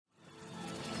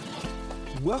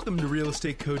Welcome to Real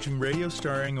Estate Coaching Radio,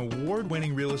 starring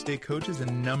award-winning real estate coaches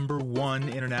and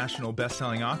 #1 international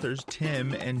best-selling authors,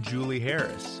 Tim and Julie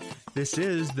Harris. This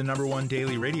is the #1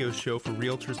 daily radio show for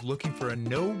realtors looking for a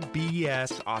no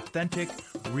BS, authentic,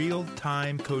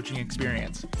 real-time coaching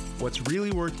experience. What's really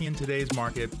working in today's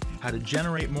market, how to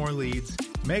generate more leads,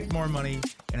 make more money,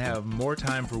 and have more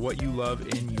time for what you love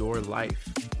in your life.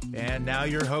 And now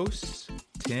your hosts,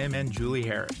 Tim and Julie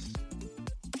Harris.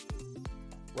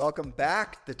 Welcome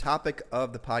back. The topic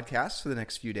of the podcast for the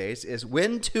next few days is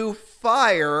when to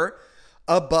fire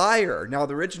a buyer. Now,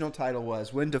 the original title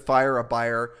was when to fire a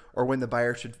buyer or when the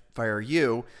buyer should fire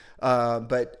you.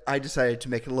 But I decided to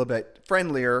make it a little bit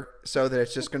friendlier so that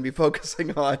it's just going to be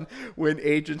focusing on when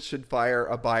agents should fire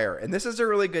a buyer. And this is a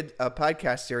really good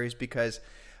podcast series because,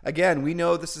 again, we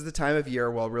know this is the time of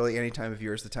year, well, really any time of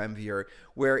year is the time of year,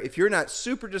 where if you're not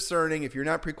super discerning, if you're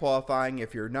not pre-qualifying,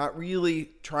 if you're not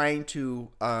really trying to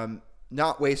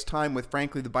not waste time with,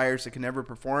 frankly, the buyers that can never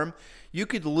perform, you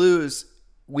could lose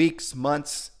weeks,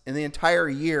 months, and the entire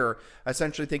year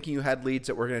essentially thinking you had leads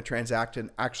that were going to transact and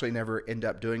actually never end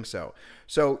up doing so.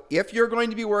 So if you're going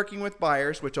to be working with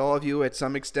buyers, which all of you at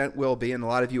some extent will be, and a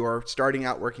lot of you are starting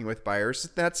out working with buyers,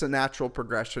 that's a natural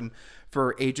progression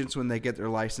for agents when they get their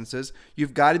licenses.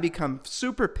 You've got to become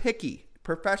super picky,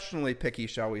 professionally picky,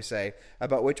 shall we say,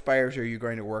 about which buyers are you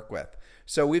going to work with.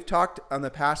 So we've talked on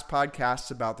the past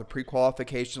podcasts about the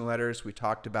pre-qualification letters. We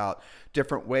talked about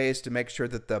different ways to make sure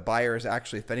that the buyer is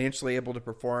actually financially able to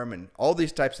perform and all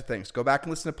these types of things. Go back and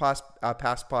listen to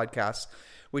past podcasts.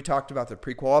 We talked about the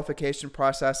pre-qualification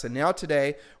process, and now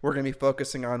today we're going to be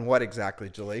focusing on what exactly,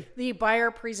 Julie? The buyer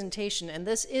presentation, and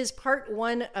this is part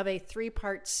 1 of a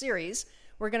 3-part series.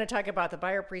 We're going to talk about the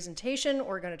buyer presentation.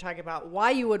 We're going to talk about why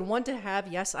you would want to have,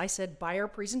 yes, I said buyer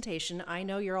presentation. I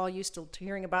know you're all used to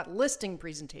hearing about listing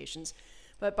presentations,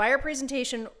 but buyer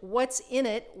presentation, what's in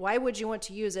it? Why would you want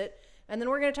to use it? And then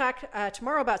we're going to talk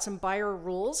tomorrow about some buyer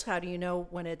rules. How do you know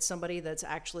when it's somebody that's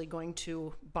actually going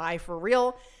to buy for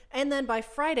real? And then by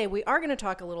Friday, we are going to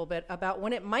talk a little bit about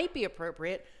when it might be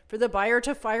appropriate for the buyer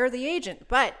to fire the agent.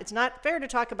 But it's not fair to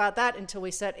talk about that until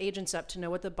we set agents up to know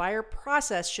what the buyer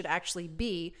process should actually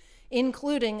be,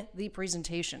 including the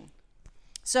presentation.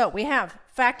 So we have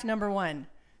fact number 1.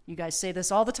 You guys say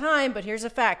this all the time, but here's a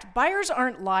fact. Buyers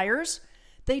aren't liars.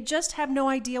 They just have no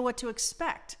idea what to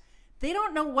expect. They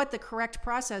don't know what the correct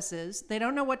process is. They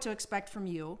don't know what to expect from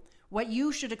you, what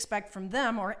you should expect from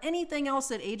them, or anything else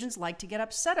that agents like to get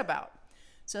upset about.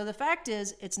 So the fact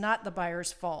is, it's not the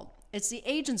buyer's fault. It's the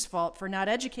agent's fault for not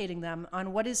educating them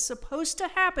on what is supposed to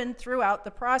happen throughout the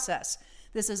process.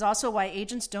 This is also why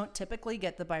agents don't typically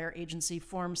get the buyer agency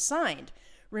form signed.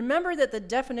 Remember that the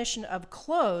definition of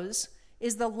close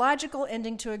is the logical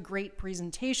ending to a great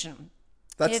presentation.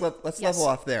 Let's level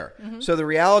off there. Mm-hmm. So the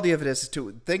reality of it is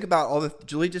to think about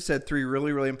Julie just said 3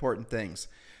 really, really important things.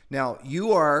 Now,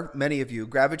 you are, many of you,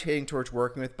 gravitating towards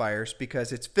working with buyers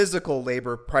because it's physical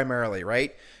labor primarily,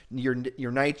 right? Your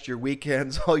nights, your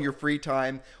weekends, all your free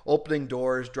time, opening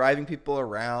doors, driving people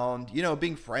around,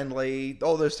 being friendly,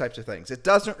 all those types of things. It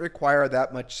doesn't require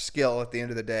that much skill at the end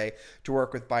of the day to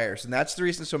work with buyers. And that's the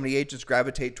reason so many agents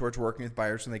gravitate towards working with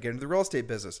buyers when they get into the real estate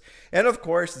business. And of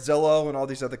course, Zillow and all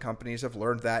these other companies have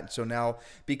learned that. And so now,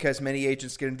 because many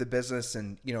agents get into the business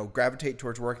and, gravitate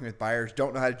towards working with buyers,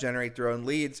 don't know how to generate their own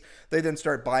leads, they then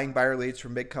start buying buyer leads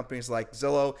from big companies like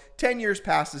Zillow. 10 years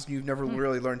passes and you've never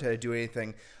really learned how to do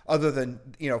anything other than,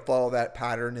 follow that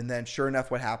pattern. And then sure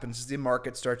enough, what happens is the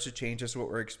market starts to change. That's what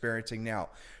we're experiencing now.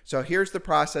 So here's the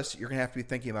process that you're going to have to be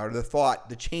thinking about, or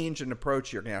the change in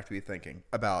approach you're going to have to be thinking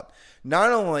about.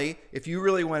 Not only if you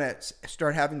really want to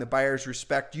start having the buyers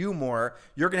respect you more,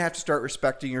 you're going to have to start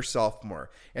respecting yourself more.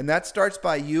 And that starts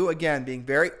by you, again, being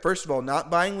first of all,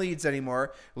 not buying leads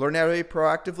anymore. Learn how to be a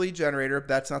proactive lead generator.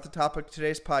 That's not the topic of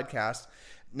today's podcast.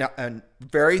 Now, and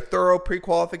very thorough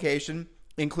pre-qualification,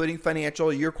 including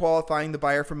financial. You're qualifying the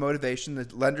buyer for motivation. The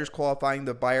lender's qualifying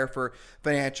the buyer for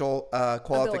financial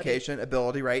qualification,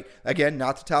 ability, right? Again,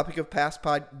 not the topic of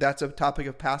that's a topic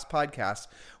of past podcasts.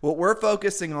 What we're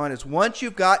focusing on is once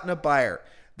you've gotten a buyer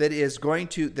that is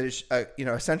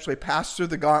essentially passed through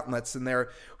the gauntlets, and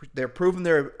they're proven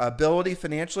their ability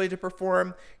financially to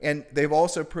perform, and they've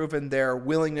also proven their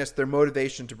willingness, their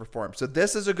motivation to perform. So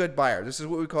this is a good buyer. This is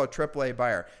what we call a AAA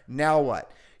buyer. Now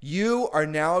what? You are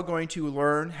now going to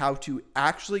learn how to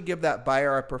actually give that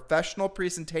buyer a professional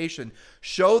presentation,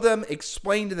 show them,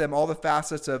 explain to them all the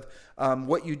facets of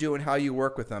what you do and how you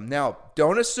work with them. Now,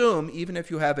 don't assume, even if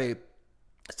you have a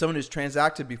someone who's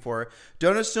transacted before,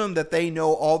 don't assume that they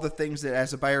know all the things that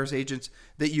as a buyer's agent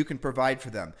that you can provide for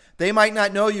them. They might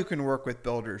not know you can work with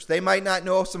builders. They might not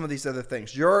know some of these other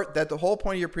things. That the whole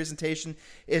point of your presentation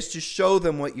is to show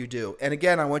them what you do. And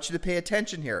again, I want you to pay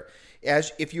attention here.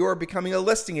 As if you are becoming a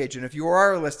listing agent, if you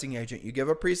are a listing agent, you give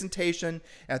a presentation.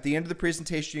 At the end of the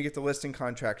presentation, you get the listing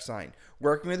contract signed.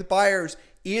 Working with buyers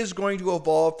is going to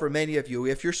evolve for many of you.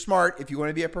 If you're smart, if you want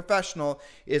to be a professional,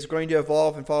 is going to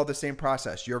evolve and follow the same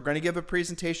process. You're going to give a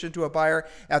presentation to a buyer.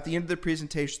 At the end of the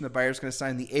presentation, the buyer is going to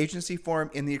sign the agency form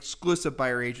in the exclusive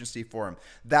buyer agency form.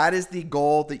 That is the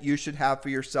goal that you should have for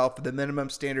yourself, the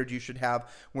minimum standard you should have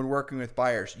when working with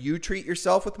buyers. You treat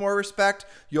yourself with more respect,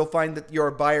 you'll find that your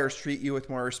buyers treat you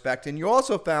with more respect. And you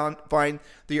also find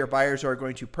that your buyers are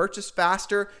going to purchase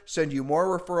faster, send you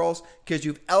more referrals, because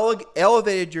you've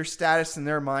elevated your status in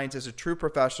their minds as a true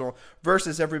professional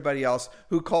versus everybody else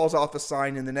who calls off a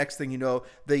sign, and the next thing you know,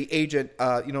 the agent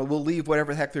will leave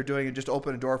whatever the heck they're doing and just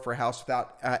open a door for a house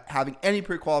without having any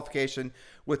pre-qualification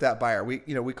with that buyer. We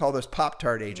call those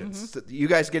Pop-Tart agents. Mm-hmm. So you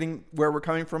guys getting where we're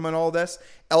coming from on all this?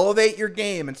 Elevate your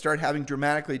game and start having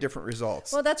dramatically different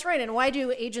results. Well, that's right. And why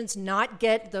do agents not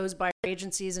get those buyer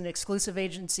agencies and exclusive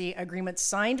agency agreements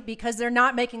signed? Because they're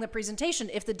not making the presentation.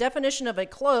 If the definition of a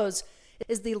close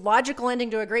is the logical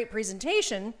ending to a great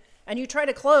presentation, and you try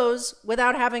to close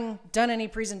without having done any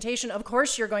presentation, of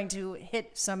course you're going to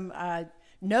hit some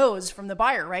no's from the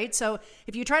buyer, right? So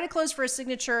if you try to close for a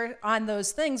signature on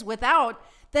those things without,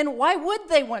 then why would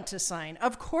they want to sign?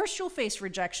 Of course you'll face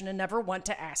rejection and never want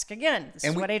to ask again. This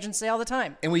is what agents say all the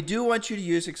time. And we do want you to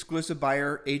use exclusive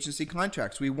buyer agency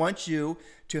contracts. We want you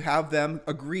to have them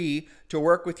agree to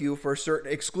work with you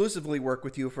exclusively work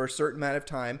with you for a certain amount of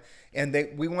time. And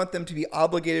we want them to be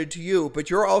obligated to you, but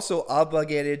you're also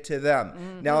obligated to them.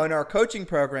 Mm-hmm. Now, in our coaching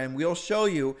program, we'll show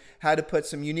you how to put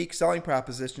some unique selling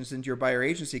propositions into your buyer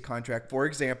agency contract. For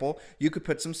example, you could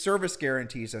put some service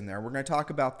guarantees in there. We're going to talk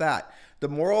about that. The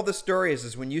moral of the story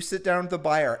is when you sit down with the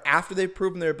buyer after they've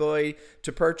proven their ability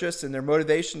to purchase and their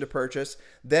motivation to purchase,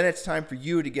 then it's time for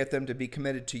you to get them to be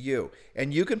committed to you.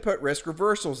 And you can put risk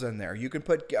reversals in there. You can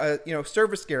put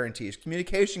service guarantees,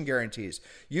 communication guarantees.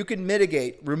 You can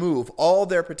remove all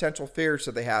their potential fears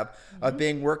that they have of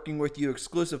working with you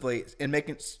exclusively, and make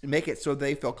it so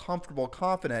they feel comfortable,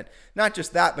 confident, not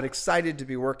just that, but excited to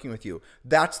be working with you.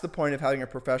 That's the point of having a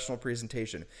professional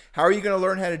presentation. How are you going to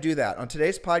learn how to do that? On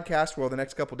today's podcast, the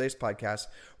next couple of days podcast,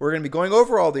 we're going to be going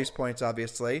over all these points,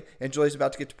 obviously, and Julie's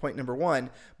about to get to point number 1.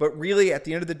 But really, at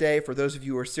the end of the day, for those of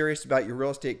you who are serious about your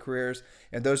real estate careers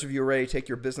and those of you who are ready to take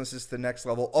your businesses to the next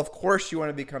level, of course you want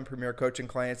to become Premier Coaching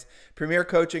clients. Premier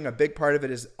Coaching, a big part of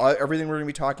it is everything we're going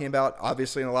to be talking about,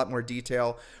 obviously in a lot more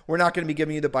detail. We're not going to be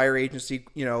giving you the buyer agency,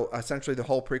 essentially the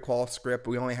whole pre-qual script.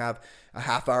 We only have a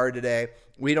half hour today.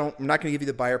 I'm not going to give you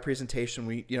the buyer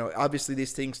presentation. Obviously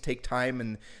these things take time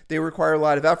and they require a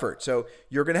lot of effort. So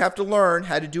you're going to have to learn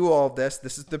how to do all of this.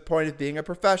 This is the point of being a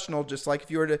professional. Just like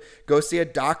if you were to go see a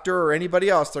doctor or anybody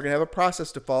else, they're going to have a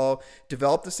process to follow.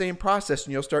 Develop the same process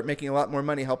and you'll start making a lot more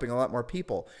money, helping a lot more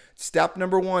people. Step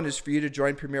number 1 is for you to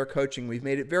join Premier Coaching. We've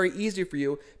made it very easy for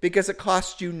you because it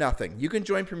costs you nothing. You can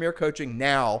join Premier Coaching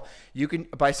now. You can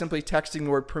by simply texting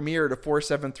the word Premier to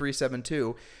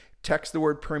 47372. Text the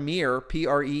word Premier,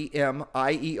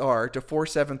 P-R-E-M-I-E-R, to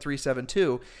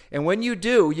 47372. And when you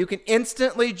do, you can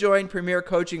instantly join Premier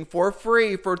Coaching for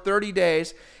free for 30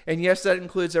 days. And yes, that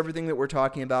includes everything that we're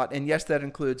talking about. And yes, that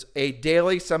includes a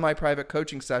daily semi-private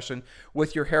coaching session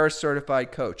with your Harris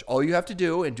certified coach. All you have to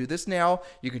do, and do this now,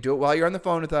 you can do it while you're on the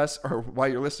phone with us or while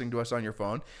you're listening to us on your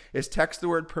phone, is text the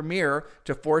word Premier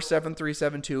to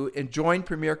 47372 and join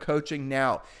Premier Coaching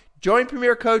now. Join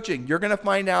Premier Coaching. You're going to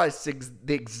find out it's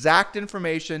the exact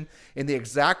information in the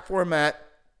exact format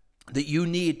that you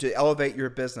need to elevate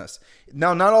your business.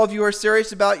 Now, not all of you are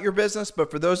serious about your business, but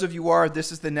for those of you who are,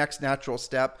 this is the next natural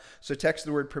step. So text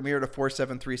the word Premier to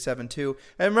 47372.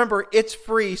 And remember, it's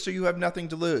free, so you have nothing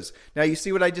to lose. Now, you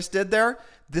see what I just did there?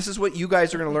 This is what you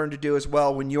guys are going to learn to do as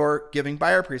well when you're giving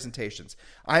buyer presentations.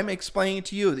 I'm explaining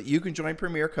to you that you can join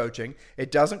Premier Coaching.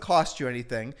 It doesn't cost you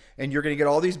anything, and you're going to get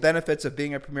all these benefits of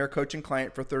being a Premier Coaching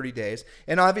client for 30 days.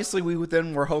 And obviously,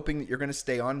 we're hoping that you're going to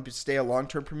stay a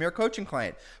long-term Premier Coaching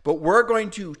client. But we're going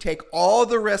to take all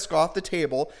the risk off the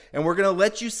table, and we're going to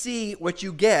let you see what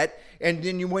you get. And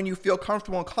then when you feel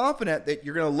comfortable and confident that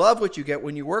you're going to love what you get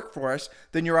when you work for us,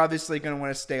 then you're obviously going to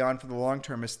want to stay on for the long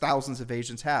term, as thousands of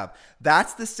agents have.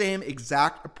 That's the same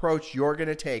exact approach you're going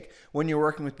to take when you're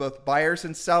working with both buyers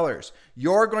and sellers.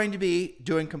 You're going to be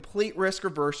doing complete risk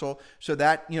reversal so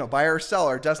that, buyer or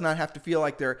seller does not have to feel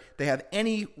like they have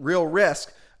any real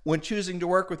risk when choosing to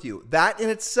work with you. That in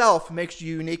itself makes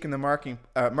you unique in the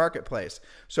marketplace.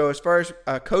 So as far as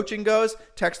coaching goes,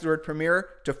 text the word Premier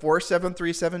to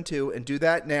 47372 and do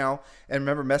that now. And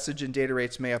remember, message and data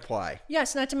rates may apply.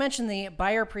 Yes, not to mention the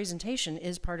buyer presentation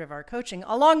is part of our coaching,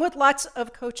 along with lots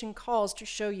of coaching calls to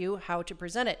show you how to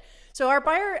present it. So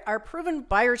our proven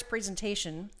buyer's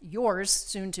presentation, yours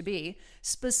soon to be,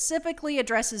 specifically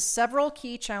addresses several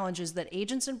key challenges that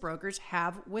agents and brokers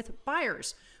have with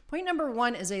buyers. Point number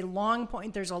one is a long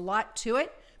point. There's a lot to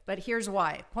it, but here's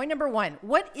why. Point number one,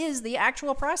 what is the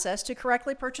actual process to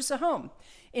correctly purchase a home?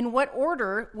 In what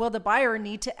order will the buyer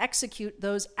need to execute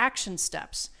those action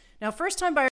steps? Now,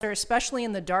 first-time buyers are especially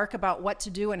in the dark about what to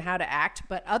do and how to act,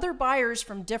 but other buyers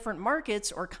from different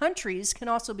markets or countries can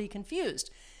also be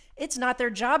confused. It's not their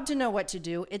job to know what to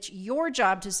do. It's your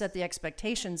job to set the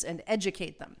expectations and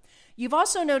educate them. You've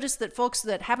also noticed that folks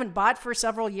that haven't bought for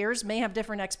several years may have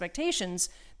different expectations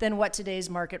than what today's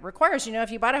market requires. You know,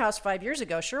 if you bought a house 5 years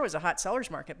ago, sure, it was a hot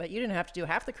seller's market, but you didn't have to do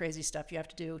half the crazy stuff you have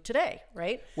to do today,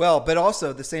 right? Well, but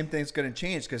also the same thing's going to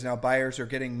change because now buyers are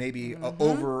getting maybe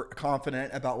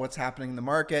overconfident about what's happening in the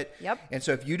market. Yep. And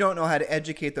so if you don't know how to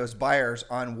educate those buyers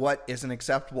on what is an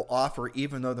acceptable offer,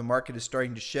 even though the market is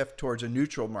starting to shift towards a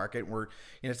neutral market, where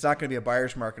it's not going to be a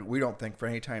buyer's market, we don't think, for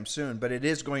any time soon, but it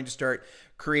is going to start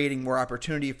creating more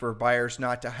opportunity for buyers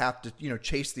not to have to,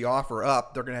 chase the offer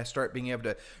up. They're going to start being able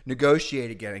to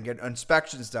negotiate again and get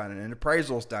inspections done and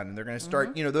appraisals done. And they're going to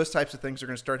start, those types of things are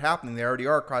going to start happening. They already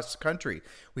are across the country.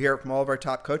 We hear it from all of our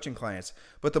top coaching clients.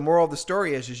 But the moral of the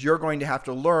story is you're going to have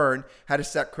to learn how to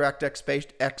set correct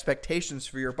expectations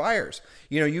for your buyers.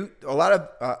 A lot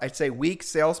of, I'd say, weak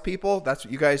salespeople, that's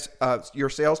what you guys, your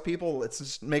salespeople, let's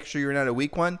just make sure you're not a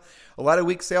weak one. A lot of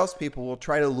weak salespeople will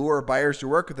try to lure buyers to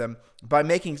work with them by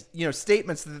making,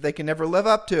 statements that they can never live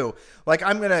up to. Like,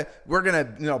 we're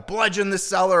gonna, bludgeon the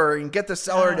seller and get the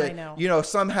seller to,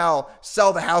 somehow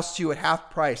sell the house to you at half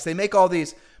price. They make all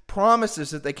these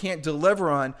promises that they can't deliver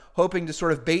on, hoping to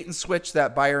sort of bait and switch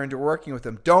that buyer into working with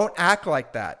them. Don't act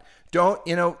like that.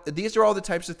 These are all the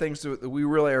types of things that we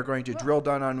really are going to drill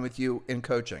down on with you in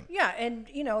coaching. Yeah. And,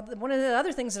 one of the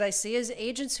other things that I see is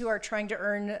agents who are trying to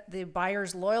earn the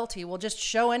buyer's loyalty will just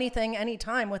show anything,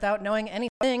 anytime without knowing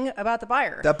anything about the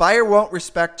buyer. The buyer won't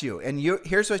respect you. And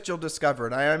here's what you'll discover.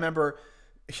 And I remember,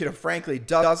 frankly,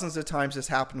 dozens of times this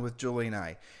happened with Julie and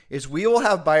I, is we would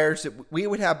have buyers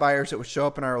that would show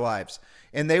up in our lives,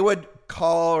 and they would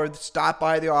call or stop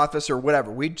by the office or whatever.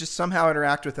 We'd just somehow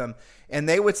interact with them. And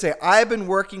they would say, I've been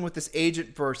working with this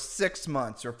agent for 6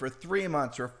 months or for 3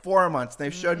 months or 4 months.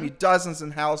 They've showed me dozens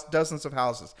of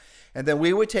houses. And then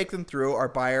we would take them through our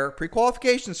buyer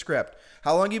pre-qualification script.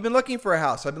 How long have you been looking for a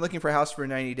house? I've been looking for a house for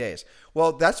 90 days.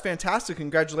 Well, that's fantastic.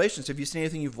 Congratulations. Have you seen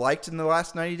anything you've liked in the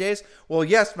last 90 days? Well,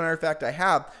 yes, as a matter of fact, I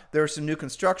have. There was some new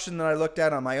construction that I looked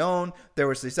at on my own. There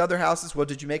was these other houses. Well,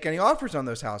 did you make any offers on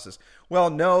those houses? Well,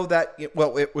 no.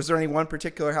 Was there any one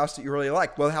particular house that you really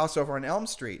liked? Well, the house over on Elm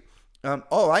Street.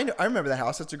 I remember that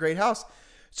house. It's a great house.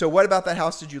 So what about that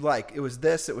house did you like? It was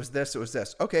this, it was this, it was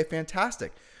this. Okay,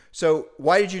 fantastic. So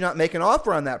why did you not make an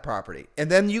offer on that property? And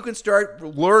then you can start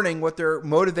learning what their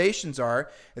motivations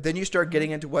are. And then you start getting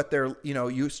into what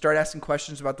you start asking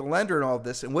questions about the lender and all of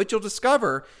this. And what you'll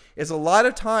discover is a lot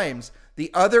of times the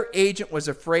other agent was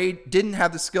afraid, didn't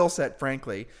have the skill set,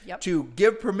 frankly, to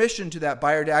give permission to that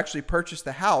buyer to actually purchase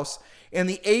the house. And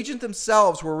the agent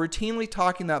themselves were routinely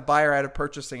talking that buyer out of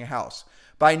purchasing a house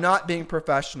by not being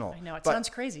professional. I know, sounds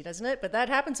crazy, doesn't it? But that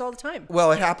happens all the time.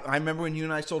 Well, it happened. I remember when you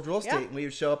and I sold real estate, and we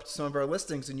would show up to some of our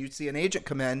listings, and you'd see an agent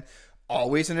come in,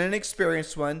 always an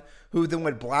inexperienced one, who then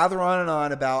would blather on and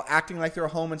on about acting like they're a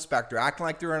home inspector, acting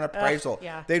like they're an appraisal.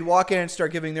 They'd walk in and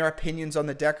start giving their opinions on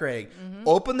the decorating.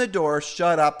 Open the door,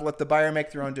 shut up, let the buyer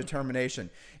make their own determination.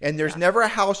 And there's never a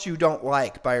house you don't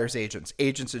like, buyer's agents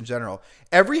in general.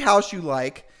 Every house you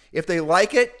like, if they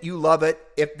like it, you love it.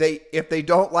 If they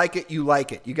don't like it, you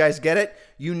like it. You guys get it?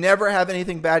 You never have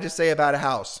anything bad to say about a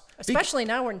house. Especially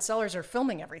now when sellers are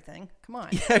filming everything. Come on.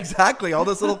 Yeah, exactly. All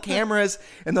those little cameras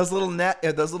and those little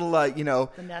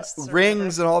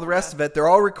rings and all the rest of it. They're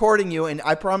all recording you, and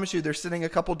I promise you, they're sitting a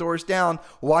couple doors down,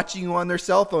 watching you on their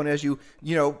cell phone as you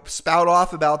spout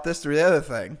off about this or the other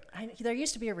thing. There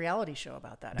used to be a reality show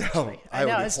about that. Actually, No, I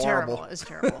know it's terrible. It's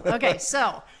terrible. Okay,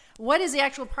 so what is the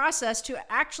actual process to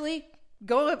actually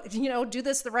go, do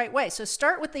this the right way? So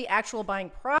start with the actual buying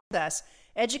process.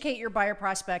 Educate your buyer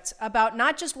prospects about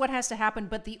not just what has to happen,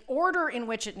 but the order in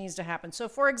which it needs to happen. So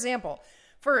for example,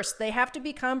 First, they have to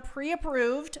become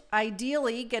pre-approved,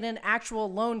 ideally get an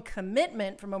actual loan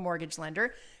commitment from a mortgage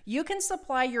lender. You can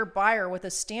supply your buyer with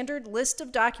a standard list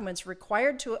of documents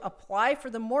required to apply for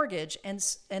the mortgage, and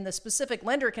the specific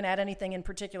lender can add anything in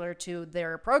particular to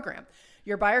their program.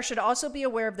 Your buyer should also be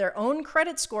aware of their own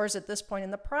credit scores at this point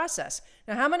in the process.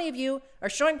 Now, how many of you are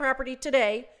showing property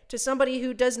today to somebody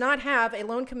who does not have a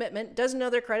loan commitment, doesn't know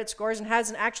their credit scores, and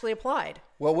hasn't actually applied?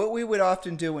 Well, what we would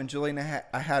often do when Julie and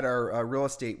I had our real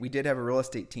estate, we did have a real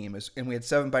estate team, and we had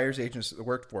 7 buyer's agents that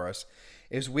worked for us,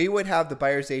 is we would have the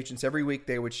buyer's agents every week.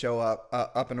 They would show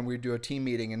up and we'd do a team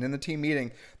meeting. And in the team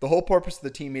meeting, the whole purpose of the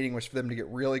team meeting was for them to get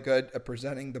really good at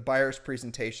presenting the buyer's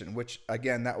presentation, which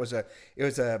again, it was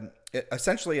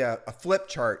essentially a flip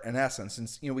chart in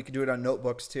essence. And we could do it on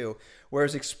notebooks too, where it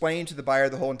was explained to the buyer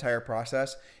the whole entire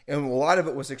process. And a lot of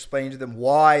it was explained to them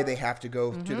why they have to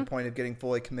go to the point of getting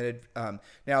fully committed.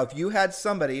 Now, if you had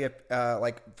somebody,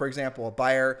 like for example, a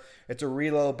buyer, it's a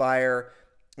reload buyer,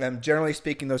 generally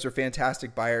speaking, those are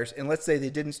fantastic buyers. And let's say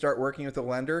they didn't start working with a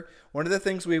lender. One of the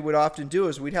things we would often do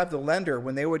is we'd have the lender,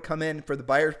 when they would come in for the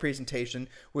buyer's presentation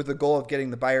with the goal of getting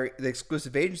the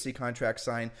exclusive agency contract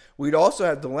signed, we'd also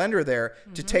have the lender there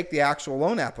to take the actual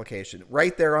loan application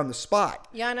right there on the spot.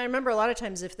 Yeah, and I remember a lot of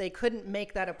times if they couldn't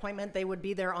make that appointment, they would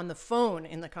be there on the phone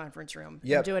in the conference room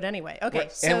and do it anyway. Okay,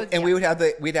 right. So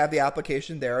we'd have the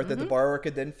application there that the borrower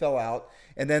could then fill out.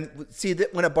 And then see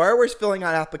that when a borrower is filling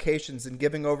out applications and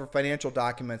giving over financial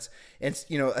documents and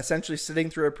essentially sitting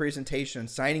through a presentation,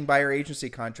 signing buyer agency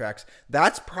contracts,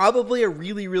 that's probably a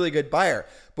really, really good buyer.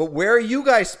 But where are you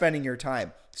guys spending your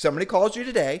time? Somebody calls you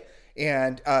today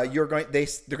and they're going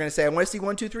to say, I want to see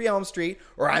 123 Elm Street,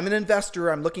 or I'm an investor,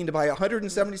 I'm looking to buy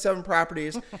 177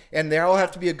 properties, and they all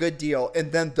have to be a good deal.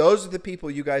 And then those are the people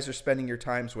you guys are spending your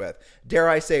times with. Dare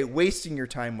I say, wasting your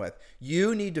time with.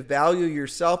 You need to value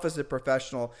yourself as a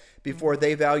professional before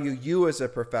they value you as a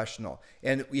professional.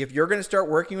 And if you're going to start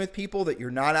working with people that you're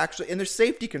not actually, and there's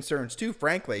safety concerns too,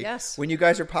 frankly. Yes. When you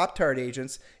guys are Pop-Tart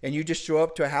agents and you just show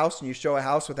up to a house and you show a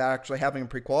house without actually having them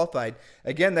pre-qualified,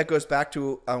 again, that goes back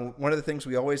to one of the things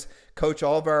we always coach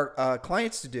all of our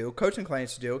clients to do, coaching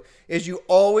clients to do, is you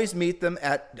always meet them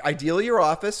at ideally your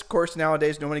office. Of course,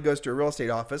 nowadays, nobody goes to a real estate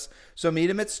office. So meet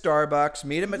them at Starbucks,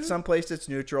 meet them at some place that's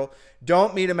neutral.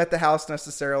 Don't meet them at the house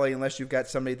necessarily unless you've got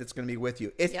somebody that's going to be with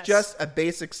you. It's just a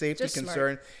basic safety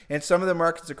concern. And some of the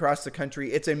markets across the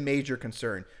country, it's a major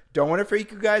concern. Don't want to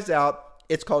freak you guys out.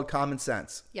 It's called common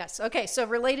sense. Yes. Okay. So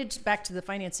related back to the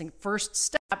financing first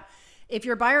step, if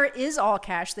your buyer is all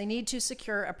cash, they need to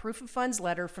secure a proof of funds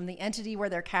letter from the entity where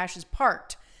their cash is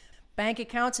parked. Bank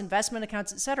accounts, investment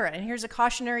accounts, etc. And here's a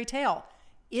cautionary tale.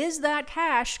 Is that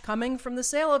cash coming from the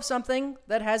sale of something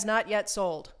that has not yet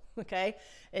sold? Okay.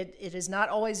 It is not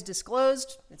always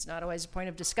disclosed. It's not always a point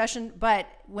of discussion, but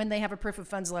when they have a proof of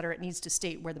funds letter, it needs to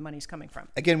state where the money's coming from.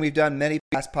 Again, we've done many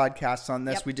past podcasts on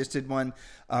this. Yep. We just did one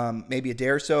maybe a day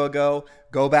or so ago.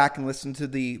 Go back and listen to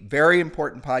the very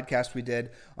important podcast we did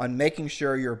on making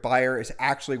sure your buyer is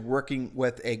actually working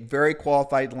with a very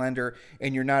qualified lender,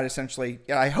 and you're not essentially,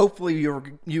 hopefully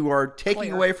you are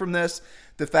taking away from this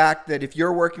the fact that if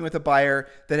you're working with a buyer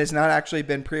that has not actually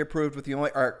been pre-approved with the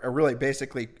only, or really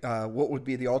basically what would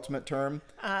be the ultimate term?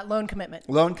 Loan commitment.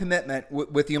 Loan commitment,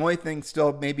 with the only thing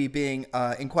still maybe being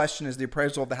in question is the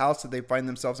appraisal of the house that they find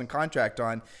themselves in contract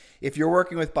on. If you're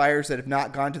working with buyers that have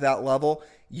not gone to that level,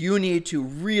 you need to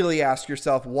really ask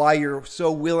yourself why you're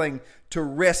so willing to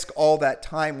risk all that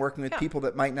time working with people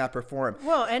that might not perform.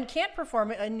 Well, and can't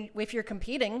perform. And if you're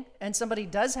competing and somebody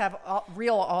does have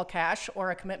real all cash or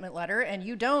a commitment letter and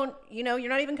you don't, you're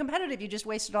not even competitive. You just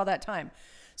wasted all that time.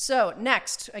 So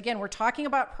next, again, we're talking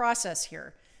about process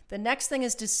here. The next thing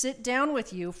is to sit down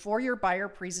with you for your buyer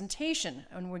presentation.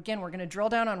 And again, we're going to drill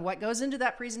down on what goes into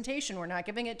that presentation. We're not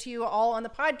giving it to you all on the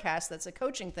podcast. That's a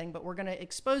coaching thing, but we're going to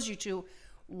expose you to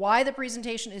why the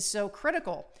presentation is so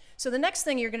critical. So the next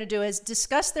thing you're going to do is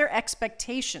discuss their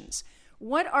expectations.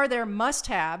 What are their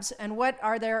must-haves and what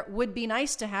are their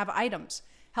would-be-nice-to-have items?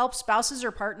 Help spouses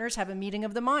or partners have a meeting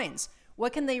of the minds.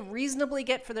 What can they reasonably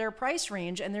get for their price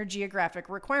range and their geographic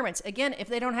requirements? Again, if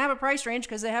they don't have a price range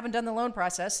because they haven't done the loan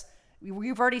process,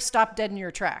 you've already stopped dead in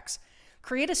your tracks.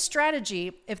 Create a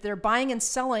strategy if they're buying and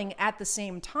selling at the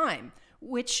same time.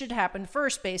 which should happen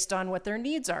first based on what their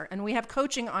needs are. And we have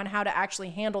coaching on how to actually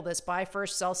handle this: buy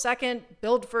first, sell second,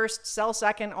 build first, sell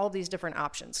second, all these different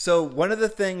options. So one of the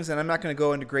things, and I'm not going to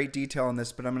go into great detail on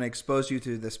this, but I'm going to expose you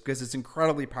to this because it's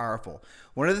incredibly powerful.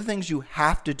 One of the things you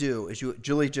have to do is,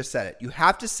 Julie just said it, you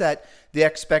have to set the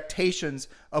expectations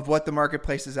of what the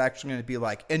marketplace is actually going to be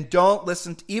like. And don't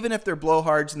listen to, even if they're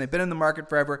blowhards and they've been in the market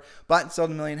forever, bought and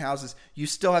sold a million houses, you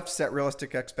still have to set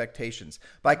realistic expectations.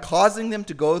 By causing them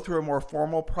to go through a more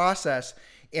formal process,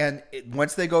 and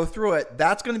once they go through it,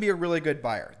 that's going to be a really good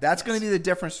buyer. That's going to be the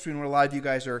difference between what a lot of you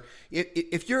guys are.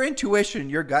 If your intuition,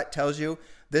 your gut tells you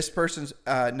this person's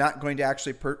not going to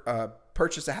actually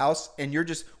purchase a house, and you're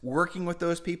just working with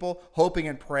those people, hoping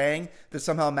and praying that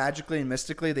somehow magically and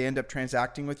mystically they end up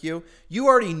transacting with you, you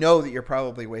already know that you're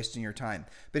probably wasting your time.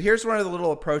 But here's one of the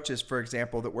little approaches, for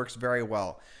example, that works very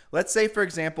well. Let's say, for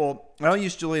example, I'll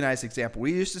use Julie and I's example.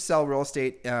 We used to sell real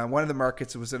estate. One of the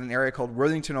markets was in an area called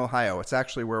Worthington, Ohio. It's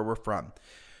actually where we're from.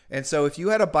 And so if you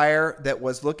had a buyer that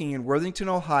was looking in Worthington,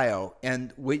 Ohio,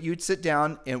 and you'd sit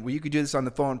down, and you could do this on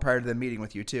the phone prior to the meeting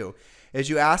with you too, is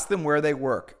you ask them where they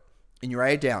work. And you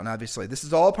write it down, obviously. This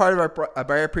is all part of our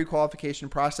buyer pre-qualification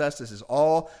process. This is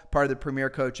all part of the Premier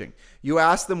Coaching. You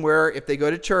ask them where, if they go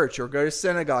to church or go to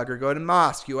synagogue or go to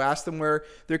mosque, you ask them where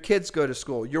their kids go to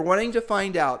school. You're wanting to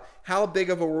find out how big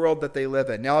of a world that they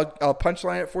live in. Now, I'll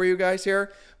punchline it for you guys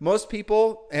here. Most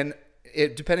people, and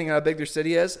depending on how big their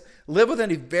city is, live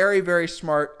within a very, very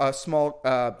small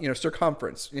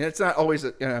circumference. It's not always,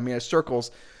 a circle's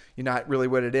not really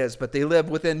what it is, but they live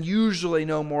within usually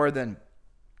no more than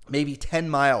maybe 10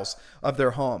 miles of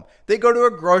their home. They go to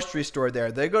a grocery store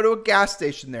there. They go to a gas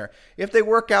station there. If they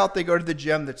work out, they go to the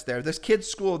gym that's there. There's kids'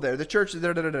 school there. The church is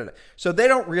there. So they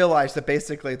don't realize that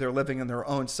basically they're living in their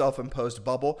own self-imposed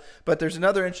bubble. But there's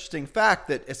another interesting fact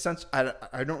that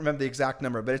I don't remember the exact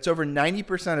number, but it's over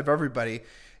 90% of everybody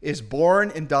is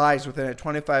born and dies within a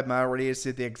 25-mile radius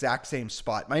at the exact same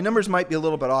spot. My numbers might be a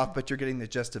little bit off, but you're getting the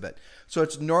gist of it. So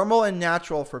it's normal and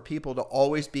natural for people to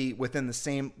always be within the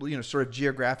same, sort of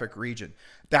geographic region.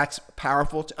 That's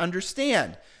powerful to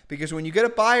understand, because when you get a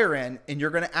buyer in and you're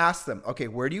going to ask them, okay,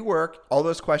 where do you work? All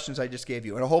those questions I just gave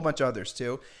you, and a whole bunch of others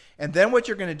too. And then what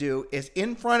you're going to do is,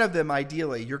 in front of them,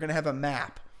 ideally, you're going to have a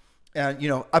map.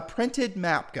 A printed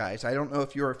map, guys. I don't know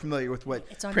if you're familiar with what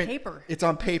it's on paper. It's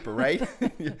on paper, right?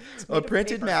 A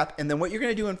printed map. And then what you're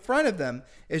going to do in front of them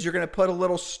is you're going to put a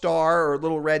little star or a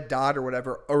little red dot or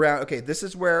whatever around. Okay, this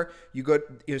is where you go.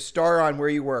 Star on where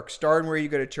you work. Star on where you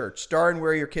go to church. Star on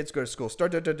where your kids go to school. Star.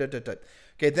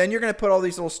 Okay, then you're going to put all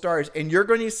these little stars, and you're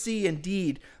going to see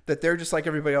indeed that they're just like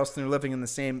everybody else, and they're living in the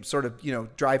same sort of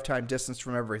drive time distance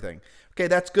from everything. Okay,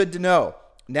 that's good to know.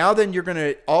 Now then, you're going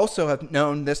to also have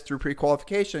known this through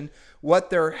pre-qualification,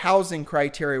 what their housing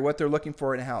criteria, what they're looking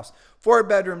for in a house.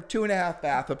 4-bedroom, 2.5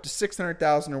 bath, up to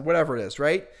 $600,000 or whatever it is,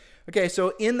 right? Okay,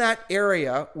 so in that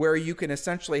area where you can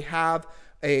essentially have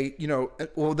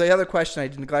the other question I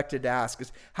neglected to ask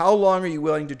is, how long are you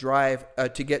willing to drive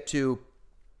to get to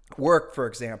work, for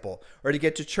example, or to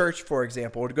get to church, for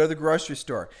example, or to go to the grocery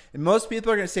store? And most people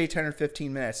are going to say 10 or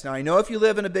 15 minutes. Now, I know if you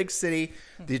live in a big city,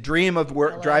 the dream of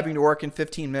driving to work in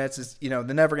 15 minutes is, they're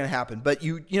never going to happen. But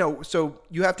so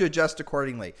you have to adjust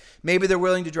accordingly. Maybe they're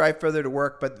willing to drive further to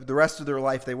work, but the rest of their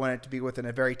life, they want it to be within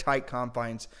a very tight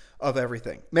confines of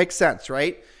everything. Makes sense,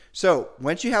 right? So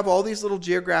once you have all these little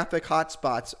geographic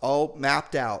hotspots all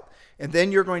mapped out, and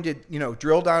then you're going to,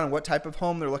 drill down on what type of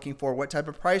home they're looking for, what type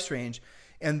of price range.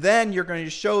 And then you're going to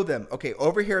show them, okay,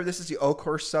 over here, this is the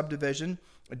Oakhurst subdivision.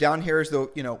 Down here is the,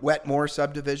 Wetmore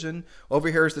subdivision. Over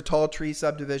here is the Tall Tree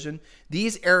subdivision.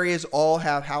 These areas all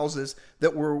have houses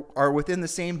that are within the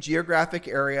same geographic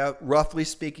area, roughly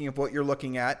speaking, of what you're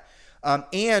looking at.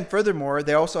 And furthermore,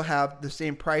 they also have the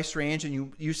same price range.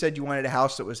 And you said you wanted a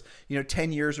house that was,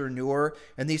 10 years or newer.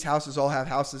 And these houses all have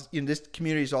houses, these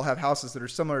communities all have houses that are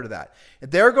similar to that.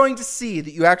 And they're going to see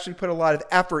that you actually put a lot of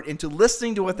effort into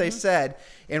listening to what they said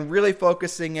and really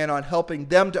focusing in on helping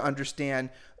them to understand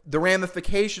the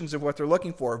ramifications of what they're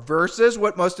looking for, versus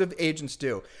what most of agents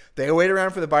do. They wait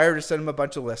around for the buyer to send them a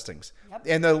bunch of listings. Yep.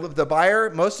 And the buyer,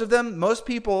 most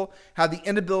people have the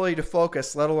inability to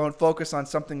focus, let alone focus on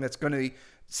something that's going to be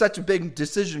such a big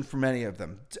decision for many of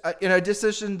them. In a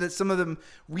decision that some of them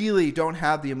really don't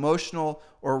have the emotional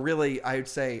or really, I would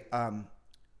say,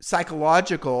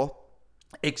 psychological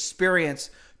experience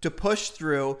to push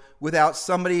through without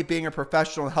somebody being a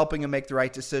professional and helping them make the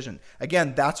right decision.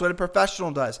 Again, that's what a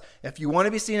professional does. If you want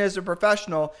to be seen as a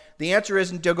professional, the answer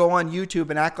isn't to go on YouTube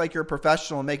and act like you're a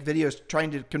professional and make videos trying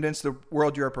to convince the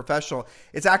world you're a professional.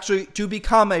 It's actually to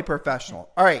become a professional.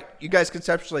 All right, you guys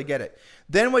conceptually get it.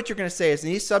 Then what you're going to say is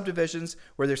in these subdivisions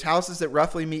where there's houses that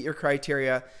roughly meet your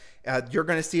criteria, you're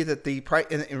going to see that the price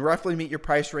and roughly meet your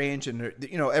price range and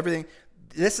everything.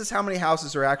 This is how many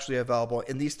houses are actually available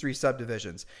in these 3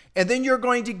 subdivisions. And then you're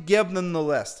going to give them the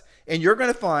list. And you're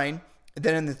going to find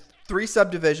that in the 3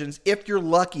 subdivisions, if you're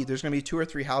lucky, there's going to be 2 or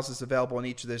 3 houses available in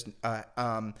each of those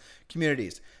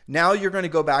communities. Now you're going to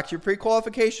go back to your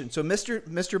pre-qualification. So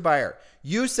Mr. Buyer,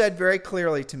 you said very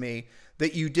clearly to me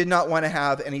that you did not want to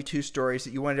have any 2 stories,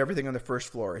 that you wanted everything on the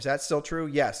first floor. Is that still true?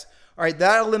 Yes. All right,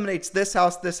 that eliminates this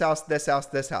house, this house, this house,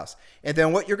 this house. And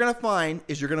then what you're going to find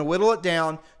is you're going to whittle it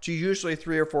down to usually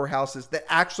 3 or 4 houses that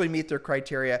actually meet their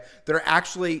criteria, that are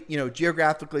actually,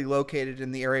 geographically located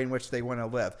in the area in which they want to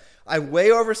live. I way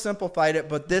oversimplified it,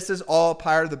 but this is all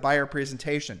part of the buyer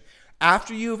presentation.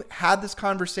 After you've had this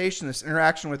conversation, this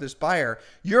interaction with this buyer,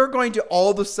 you're going to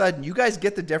all of a sudden, you guys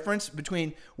get the difference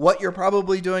between what you're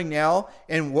probably doing now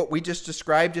and what we just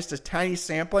described, just a tiny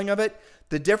sampling of it.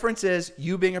 The difference is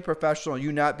you being a professional,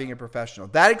 you not being a professional.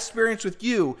 That experience with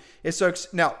you is so.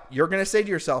 Now, you're going to say to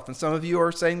yourself, and some of you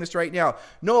are saying this right now,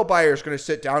 no buyer is going to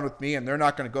sit down with me and they're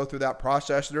not going to go through that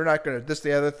process. They're not going to this,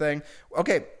 the other thing.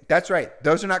 Okay, that's right.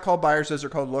 Those are not called buyers. Those are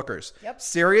called lookers. Yep.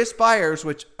 Serious buyers,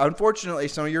 which unfortunately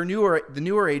some of the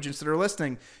newer agents that are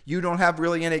listening, you don't have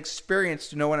really any experience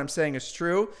to know what I'm saying is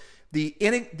true. The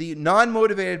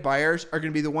non-motivated buyers are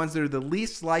going to be the ones that are the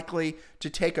least likely to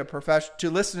take to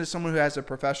listen to someone who has a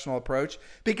professional approach,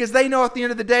 because they know at the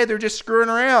end of the day they're just screwing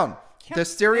around. Yeah, the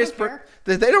serious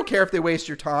they don't care if they waste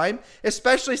your time,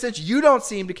 especially since you don't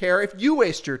seem to care if you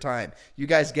waste your time. You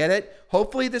guys get it?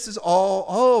 Hopefully this is all.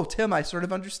 Oh, Tim, I sort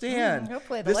of understand.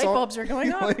 Hopefully the light bulbs are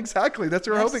going on. Exactly, that's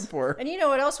what we're hoping for. And you know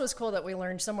what else was cool that we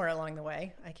learned somewhere along the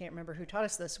way? I can't remember who taught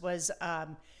us this. Was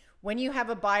when you have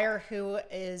a buyer who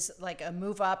is like a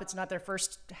move up, it's not their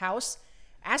first house,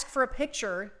 ask for a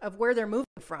picture of where they're moving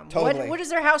from. Totally. What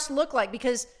does their house look like?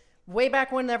 Because way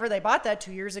back whenever they bought that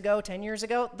 2 years ago, 10 years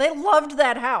ago, they loved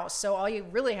that house. So all you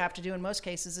really have to do in most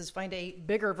cases is find a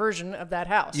bigger version of that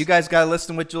house. You guys got to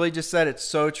listen to what Julie just said. It's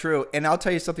so true. And I'll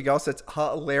tell you something else that's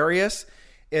hilarious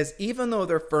is even though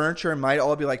their furniture might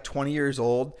all be like 20 years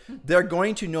old, they're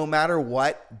going to, no matter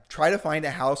what, try to find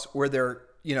a house where their,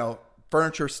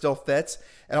 furniture still fits.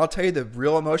 And I'll tell you the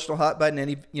real emotional hot button,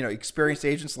 any, experienced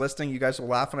agents listening, you guys will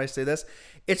laugh when I say this.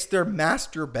 It's their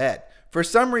master bed. For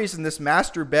some reason, this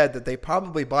master bed that they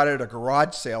probably bought at a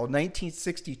garage sale,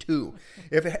 1962,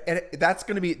 that's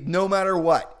going to be, no matter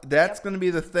what, that's going to be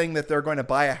the thing that they're going to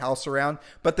buy a house around,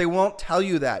 but they won't tell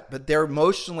you that. But they're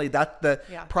emotionally, that's the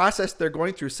process they're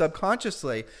going through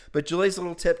subconsciously. But Julie's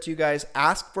little tip to you guys,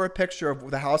 ask for a picture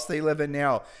of the house they live in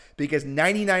now, because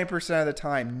 99% of the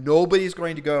time, nobody's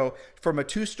going to go from a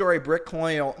 2-story brick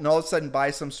colonial and all of a sudden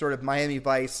buy some sort of Miami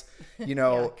Vice,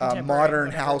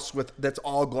 modern house that's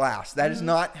all glass. That is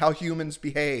not how humans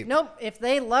behave. Nope. If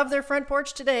they love their front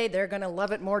porch today, they're going to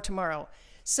love it more tomorrow.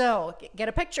 So get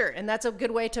a picture, and that's a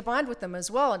good way to bond with them as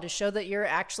well, and to show that you're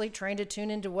actually trying to tune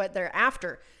into what they're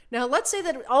after. Now, let's say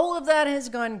that all of that has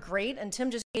gone great, and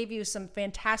Tim just gave you some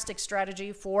fantastic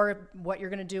strategy for what you're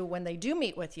going to do when they do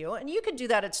meet with you. And you could do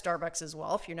that at Starbucks as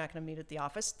well if you're not going to meet at the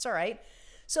office. It's all right.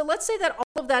 So let's say that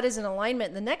all of that is in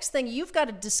alignment. The next thing, you've got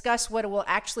to discuss what will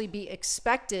actually be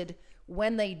expected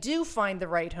when they do find the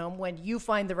right home, when you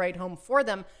find the right home for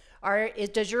them.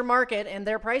 Does your market and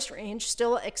their price range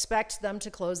still expect them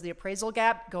to close the appraisal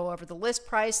gap, go over the list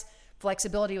price,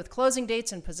 flexibility with closing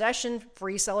dates and possession,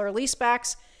 free seller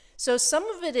leasebacks? So some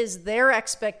of it is their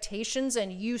expectations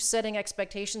and you setting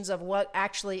expectations of what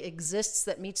actually exists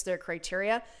that meets their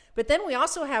criteria. But then we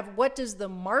also have, what does the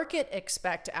market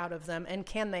expect out of them, and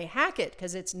can they hack it?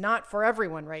 Because it's not for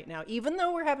everyone right now, even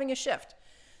though we're having a shift.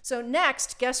 So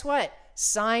next, guess what?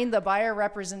 Sign the buyer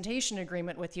representation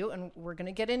agreement with you. And we're going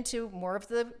to get into more of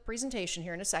the presentation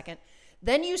here in a second.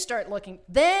 Then you start looking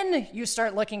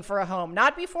for a home,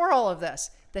 not before all of this.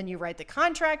 Then you write the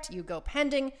contract, you go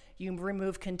pending, you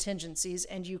remove contingencies,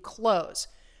 and you close.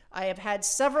 I have had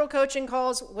several coaching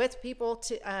calls with people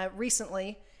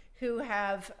recently who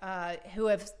have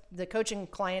the coaching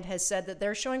client has said that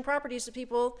they're showing properties to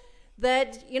people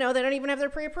that, they don't even have their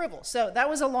pre-approval. So that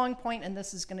was a long point, and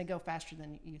this is going to go faster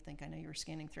than you think. I know you were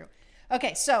scanning through.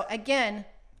 Okay, so again,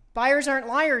 buyers aren't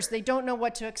liars. They don't know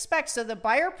what to expect. So the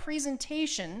buyer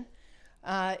presentation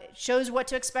shows what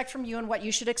to expect from you and what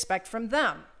you should expect from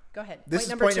them. Go ahead. This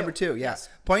is point number two. Yeah. Yes.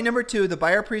 Point number 2, the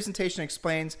buyer presentation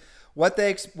explains what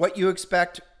you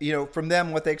expect, from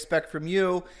them, what they expect from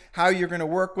you, how you're going to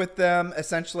work with them,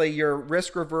 essentially your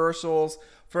risk reversals.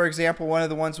 For example, one of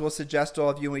the ones we'll suggest to all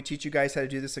of you, and we teach you guys how to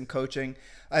do this in coaching.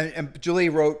 And Julie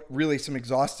wrote really some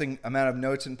exhausting amount of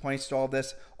notes and points to all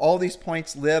this. All these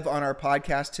points live on our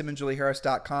podcast,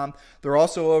 timandjulieharris.com. They're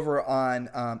also over on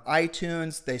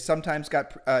iTunes. They sometimes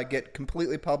get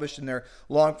completely published in their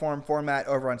long form format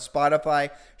over on Spotify.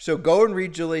 So go and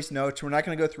read Julie's notes. We're not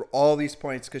going to go through all these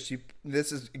points because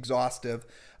this is exhaustive.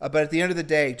 But at the end of the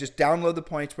day, just download the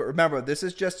points. But remember, this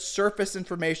is just surface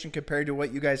information compared to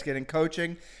what you guys get in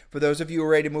coaching. For those of you who are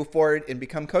ready to move forward and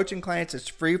become coaching clients, it's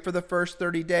free for the first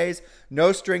 30 days.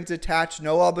 No strings attached,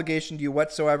 no obligation to you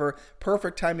whatsoever.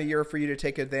 Perfect time of year for you to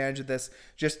take advantage of this.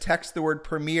 Just text the word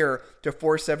Premier to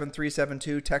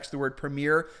 47372. Text the word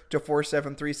Premier to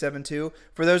 47372.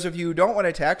 For those of you who don't want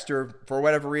to text or for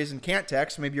whatever reason can't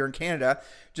text, maybe you're in Canada,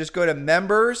 just go to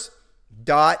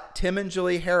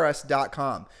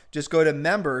members.timandjulieharris.com. Just go to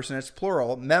members, and it's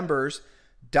plural,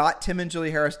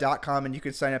 members.timandjulieharris.com, and you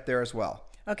can sign up there as well.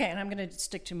 Okay, and I'm going to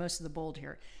stick to most of the bold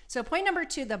here. So point number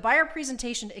 2, the buyer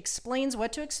presentation explains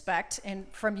what to expect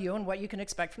from you and what you can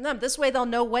expect from them. This way they'll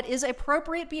know what is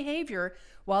appropriate behavior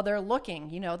while they're looking,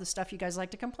 the stuff you guys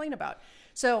like to complain about.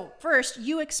 So first,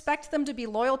 you expect them to be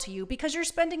loyal to you because you're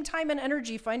spending time and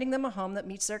energy finding them a home that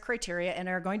meets their criteria and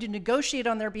are going to negotiate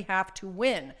on their behalf to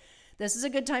win. This is a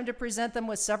good time to present them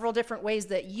with several different ways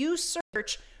that you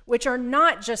search, which are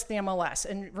not just the MLS.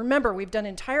 And remember, we've done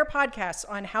entire podcasts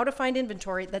on how to find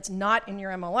inventory that's not in your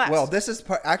MLS. Well, this is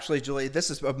actually, Julie, this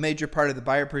is a major part of the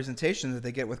buyer presentation that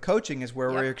they get with coaching is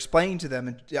where we're explaining to them.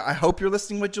 And I hope you're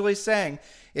listening to what Julie's saying.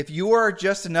 If you are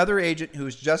just another agent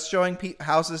who's just showing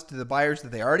houses to the buyers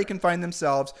that they already can find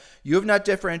themselves, you have not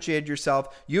differentiated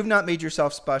yourself, you have not made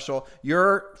yourself special,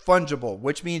 you're fungible,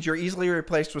 which means you're easily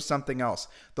replaced with something else.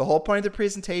 The whole point of the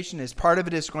presentation is part of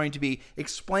it is going to be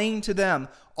explaining to them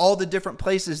all the different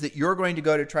places that you're going to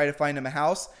go to try to find them a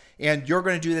house, and you're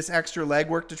going to do this extra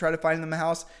legwork to try to find them a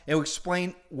house, and we'll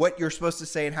explain what you're supposed to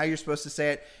say and how you're supposed to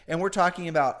say it. And we're talking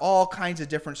about all kinds of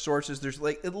different sources. There's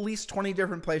like at least 20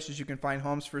 different places you can find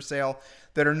homes for sale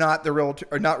that are not the Realtor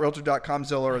or not Realtor.com,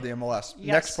 Zillow, or the MLS. Yes,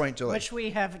 next point, Julie. Which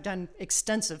we have done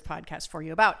extensive podcasts for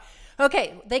you about.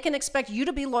 Okay, they can expect you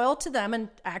to be loyal to them and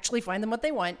actually find them what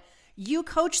they want. You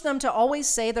coach them to always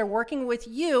say they're working with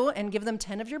you and give them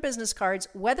 10 of your business cards,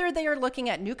 whether they are looking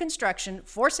at new construction,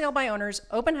 for sale by owners,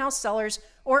 open house sellers,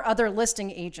 or other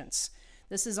listing agents.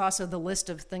 This is also the list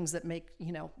of things that make,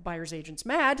 buyers agents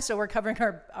mad. So we're covering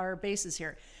our bases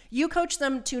here. You coach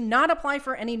them to not apply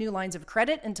for any new lines of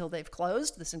credit until they've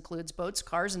closed. This includes boats,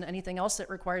 cars, and anything else that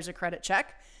requires a credit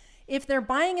check. If they're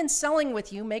buying and selling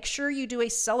with you, make sure you do a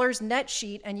seller's net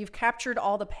sheet and you've captured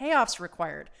all the payoffs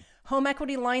required. Home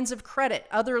equity lines of credit,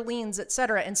 other liens,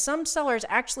 etc. And some sellers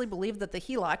actually believe that the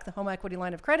HELOC, the home equity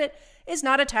line of credit, is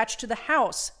not attached to the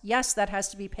house. Yes, that has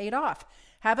to be paid off.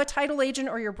 Have a title agent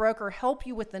or your broker help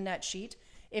you with the net sheet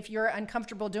if you're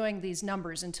uncomfortable doing these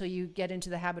numbers until you get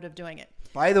into the habit of doing it.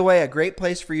 By the way, a great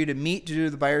place for you to meet to do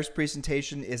the buyer's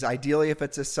presentation is ideally if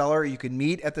it's a seller, you can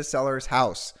meet at the seller's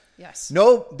house. Yes.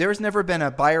 No, there's never been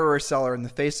a buyer or a seller in the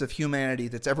face of humanity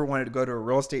that's ever wanted to go to a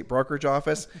real estate brokerage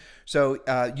office. So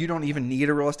you don't even need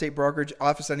a real estate brokerage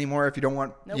office anymore if you don't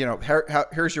want,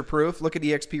 here's your proof. Look at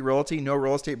eXp Realty, no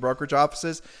real estate brokerage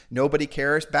offices. Nobody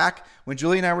cares. Back when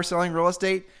Julie and I were selling real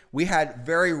estate, we had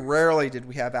very rarely did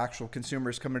we have actual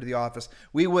consumers come into the office.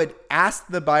 We would ask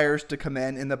the buyers to come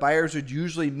in, and the buyers would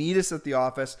usually meet us at the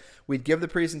office. We'd give the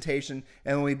presentation,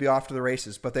 and then we'd be off to the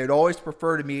races. But they'd always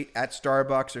prefer to meet at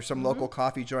Starbucks or some local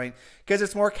coffee joint because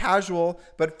it's more casual.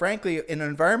 But frankly, in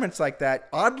environments like that,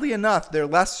 oddly enough, they're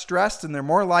less stressed and they're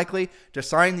more likely to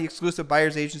sign the exclusive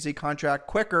buyer's agency contract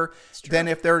quicker than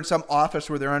if they're in some office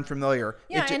where they're unfamiliar.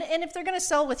 Yeah, and if they're going to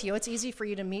sell with you, it's easy for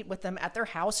you to meet with them at their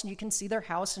house, and you can see their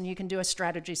house, and you can do a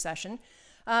strategy session.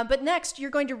 But next,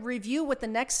 you're going to review what the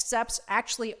next steps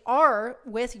actually are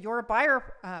with your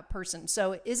buyer person.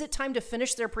 So is it time to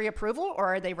finish their pre-approval,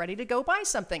 or are they ready to go buy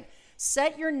something?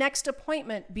 Set your next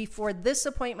appointment before this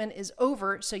appointment is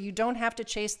over so you don't have to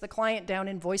chase the client down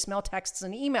in voicemail, texts,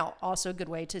 and email. Also a good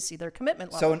way to see their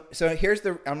commitment level. So here's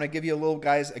I'm going to give you a little,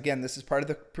 guys, again, this is part of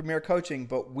the Premier Coaching,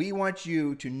 but we want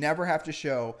you to never have to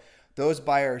show those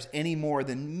buyers any more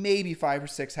than maybe 5 or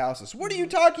 6 houses. What are you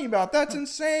talking about? That's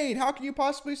insane. How can you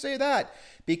possibly say that?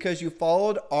 Because you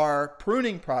followed our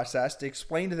pruning process to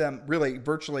explain to them, really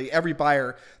virtually every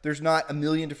buyer, there's not a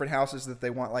million different houses that they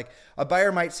want. Like a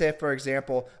buyer might say, for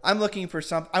example, I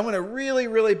want a really,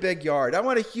 really big yard. I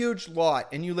want a huge lot.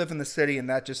 And you live in the city and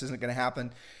that just isn't going to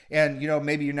happen. and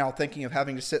maybe you're now thinking of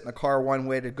having to sit in the car one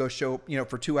way to go show,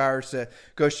 for 2 hours to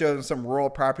go show them some rural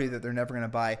property that they're never going to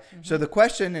buy. So the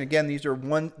question, and again, these are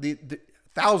the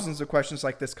thousands of questions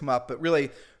like this come up, but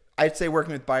really, I'd say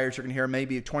working with buyers, you're going to hear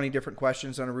maybe 20 different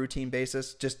questions on a routine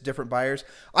basis, just different buyers.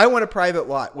 I want a private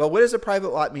lot. Well, what does a private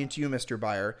lot mean to you, Mr.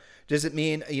 Buyer? Does it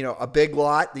mean, a big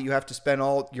lot that you have to spend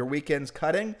all your weekends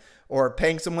cutting or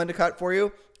paying someone to cut for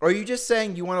you? Or are you just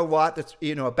saying you want a lot that's,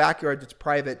 a backyard that's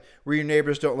private where your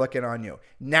neighbors don't look in on you?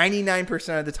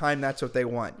 99% of the time, that's what they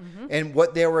want. And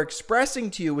what they were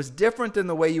expressing to you was different than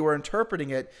the way you were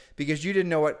interpreting it because you didn't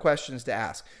know what questions to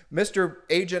ask. Mr.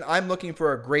 Agent, I'm looking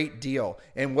for a great deal.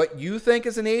 And what you think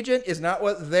as an agent is not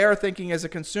what they're thinking as a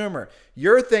consumer.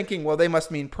 You're thinking, well, they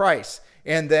must mean price.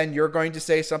 And then you're going to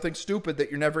say something stupid that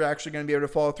you're never actually going to be able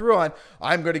to follow through on.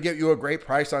 I'm going to get you a great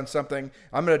price on something.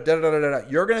 I'm going to da-da-da-da-da.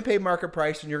 You're going to pay market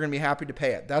price and you're going to be happy to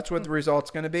pay it. That's what the result's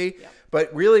going to be. Yeah.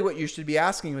 But really what you should be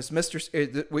asking is,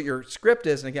 what your script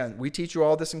is, and again, we teach you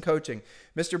all this in coaching.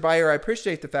 Mr. Buyer, I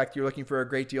appreciate the fact you're looking for a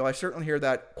great deal. I certainly hear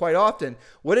that quite often.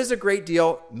 What does a great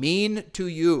deal mean to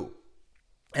you?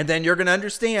 And then you're going to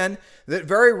understand that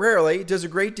very rarely does a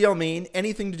great deal mean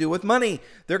anything to do with money.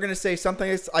 They're going to say something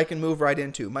that I can move right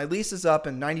into. My lease is up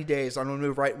in 90 days. I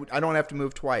don't have to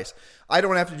move twice. I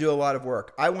don't have to do a lot of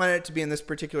work. I want it to be in this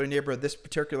particular neighborhood, this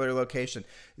particular location.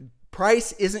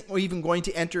 Price isn't even going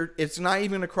to enter. It's not even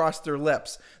going to cross their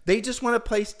lips. They just want a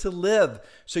place to live.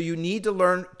 So you need to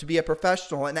learn to be a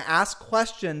professional and ask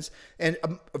questions and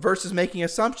versus making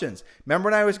assumptions. Remember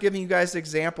when I was giving you guys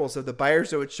examples of the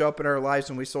buyers that would show up in our lives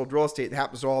when we sold real estate? It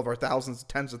happens to all of our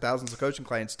tens of thousands of coaching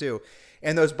clients too.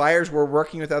 And those buyers were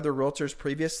working with other realtors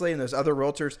previously, and those other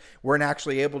realtors weren't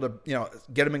actually able to,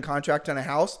 get them in contract on a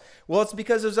house. Well, it's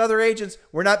because those other agents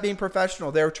were not being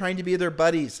professional. They were trying to be their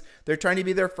buddies. They're trying to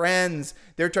be their friends.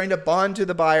 They're trying to bond to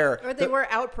the buyer. Or they were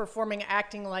outperforming,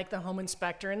 acting like the home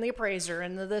inspector and the appraiser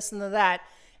and the this and the that.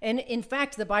 And in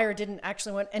fact, the buyer didn't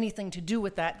actually want anything to do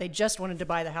with that. They just wanted to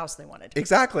buy the house they wanted.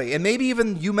 Exactly. And maybe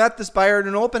even you met this buyer at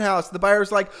an open house. The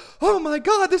buyer's like, oh my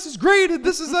God, this is great. And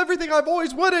this is everything I've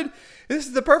always wanted. This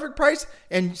is the perfect price.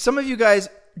 And some of you guys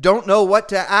don't know what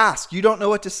to ask. You don't know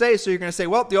what to say. So you're going to say,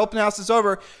 well, the open house is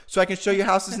over, so I can show you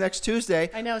houses next Tuesday.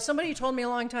 I know. Somebody told me a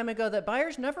long time ago that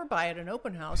buyers never buy at an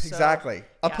open house. Exactly. Yeah.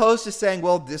 Opposed to saying,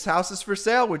 well, this house is for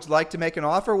sale. Would you like to make an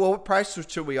offer? Well, what price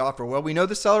should we offer? Well, we know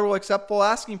the seller will accept full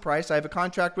asking price. I have a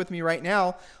contract with me right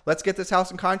now. Let's get this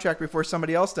house in contract before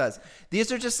somebody else does.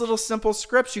 These are just little simple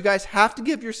scripts. You guys have to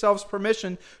give yourselves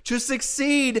permission to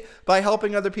succeed by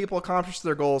helping other people accomplish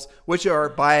their goals, which are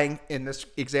buying, in this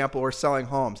example, or selling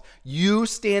homes. You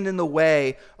stand in the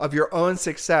way of your own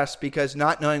success because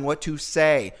not knowing what to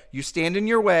say. You stand in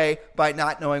your way by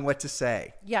not knowing what to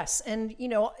say. Yes. And,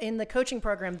 in the coaching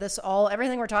program,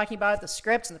 everything we're talking about, the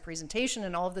scripts and the presentation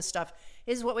and all of this stuff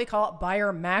is what we call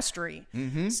buyer mastery.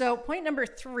 Mm-hmm. So point number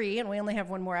 3, and we only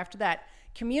have one more after that,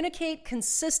 communicate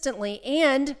consistently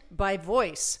and by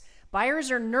voice. Buyers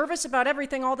are nervous about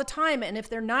everything all the time. And if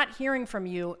they're not hearing from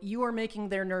you, you are making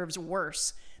their nerves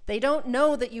worse. They don't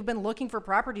know that you've been looking for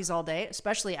properties all day,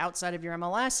 especially outside of your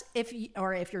MLS, if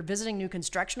you're visiting new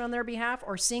construction on their behalf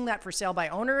or seeing that for sale by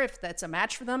owner, if that's a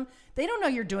match for them. They don't know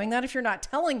you're doing that if you're not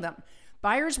telling them.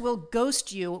 Buyers will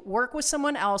ghost you, work with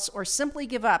someone else, or simply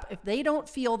give up if they don't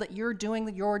feel that you're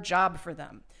doing your job for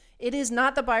them. It is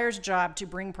not the buyer's job to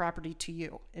bring property to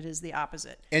you. It is the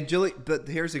opposite. And Julie, but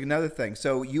here's another thing.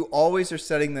 So you always are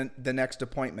setting the next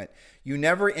appointment. You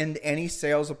never end any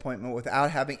sales appointment without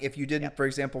having, if you didn't, for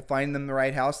example, find them the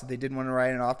right house, that they didn't want to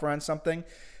write an offer on something.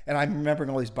 And I'm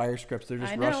remembering all these buyer scripts. They're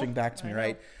just rushing back to me,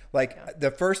 right? Like the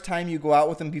first time you go out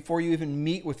with them, before you even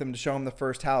meet with them to show them the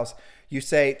first house, you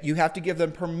say you have to give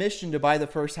them permission to buy the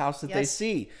first house that they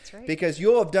see. That's right. Because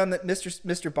you'll have done that,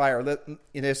 Mr. Buyer.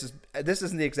 This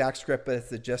isn't the exact script, but it's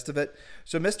the gist of it.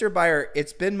 So, Mr. Buyer,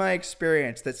 it's been my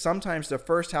experience that sometimes the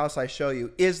first house I show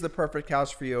you is the perfect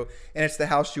house for you, and it's the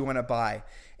house you want to buy.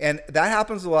 And that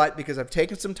happens a lot because I've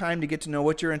taken some time to get to know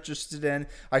what you're interested in.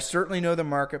 I certainly know the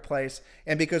marketplace.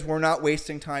 And because we're not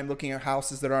wasting time looking at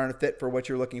houses that aren't a fit for what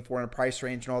you're looking for in a price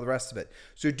range and all the rest of it.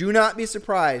 So do not be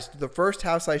surprised. The first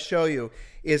house I show you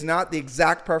is not the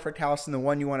exact perfect house and the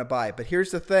one you want to buy. But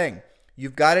here's the thing.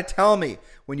 You've got to tell me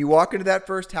when you walk into that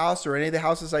first house or any of the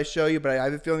houses I show you, but I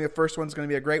have a feeling the first one's going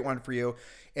to be a great one for you,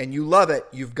 and you love it,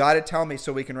 you've got to tell me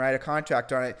so we can write a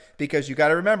contract on it, because you got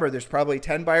to remember there's probably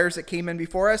 10 buyers that came in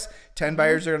before us, 10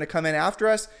 buyers are going to come in after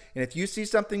us, And if you see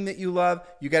something that you love,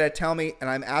 you got to tell me. And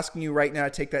I'm asking you right now to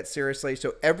take that seriously.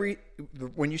 So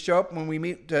when you show up, when we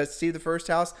meet to see the first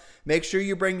house, make sure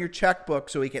you bring your checkbook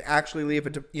so we can actually leave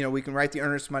it to, we can write the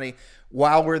earnest money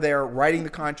while we're there writing the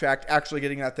contract, actually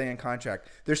getting that thing in contract.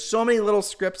 There's so many little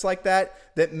scripts like that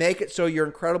make it so you're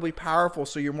incredibly powerful,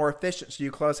 so you're more efficient, so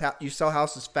you sell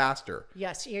houses faster.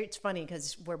 Yes, it's funny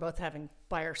because we're both having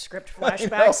buyer script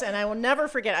flashbacks, and I will never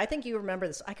forget. I think you remember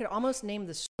this. I could almost name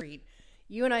the street.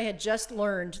 You and I had just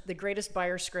learned the greatest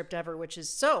buyer script ever, which is,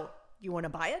 so you want to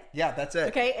buy it? Yeah, that's it.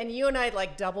 Okay, and you and I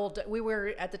doubled. We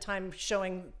were at the time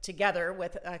showing together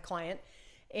with a client,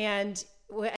 and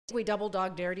we double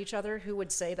dog dared each other who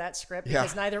would say that script,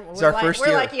 because neither we're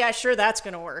like, yeah, sure, that's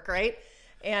going to work, right?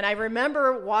 And I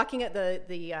remember walking at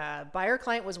the buyer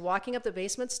client was walking up the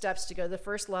basement steps to go to the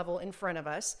first level in front of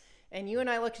us, and you and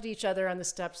I looked at each other on the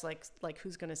steps like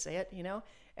who's going to say it,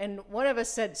 And one of us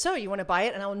said, "So you want to buy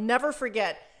it?" And I'll never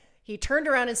forget. He turned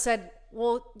around and said,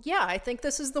 "Well, yeah, I think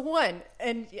this is the one."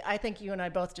 And I think you and I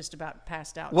both just about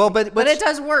passed out. Well, but it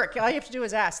does work. All you have to do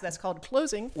is ask. That's called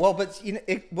closing. Well, but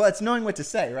it's knowing what to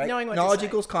say, right? Knowledge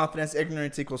equals confidence.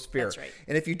 Ignorance equals fear. That's right.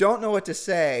 And if you don't know what to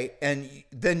say,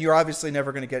 then you're obviously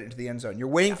never going to get into the end zone. You're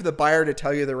waiting for the buyer to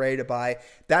tell you they're ready to buy.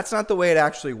 That's not the way it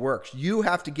actually works. You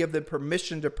have to give them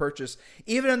permission to purchase,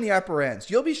 even in the upper ends.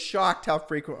 You'll be shocked how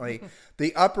frequently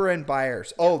the upper end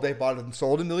buyers, they bought and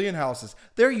sold 1 million houses.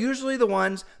 They're usually the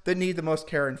ones that need the most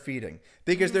care and feeding,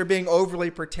 because they're being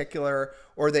overly particular,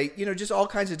 or they, just all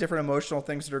kinds of different emotional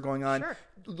things that are going on. Sure.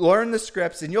 Learn the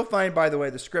scripts, and you'll find, by the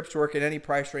way, the scripts work in any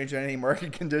price range and any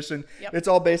market condition. Yep. It's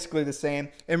all basically the same.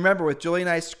 And remember, with Julie and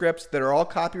I's scripts that are all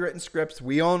copywritten scripts,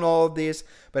 we own all of these,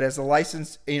 but as a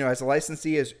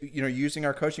licensee, using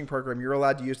our coaching program, you're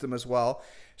allowed to use them as well.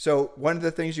 So one of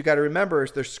the things you got to remember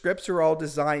is their scripts are all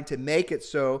designed to make it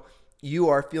so you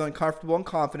are feeling comfortable and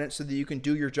confident so that you can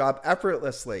do your job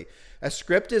effortlessly. A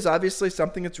script is obviously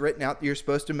something that's written out that you're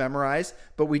supposed to memorize,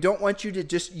 but we don't want you to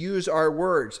just use our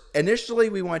words. Initially,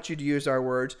 we want you to use our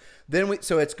words.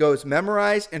 So it goes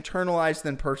memorize, internalize,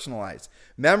 then personalize.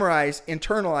 Memorize,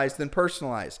 internalize, then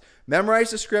personalize.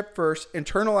 Memorize the script first,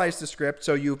 internalize the script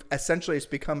so it's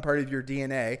become part of your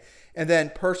DNA, and then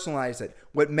personalize it.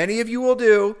 What many of you will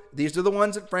do, these are the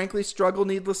ones that frankly struggle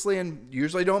needlessly and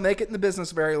usually don't make it in the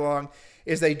business very long,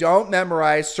 is they don't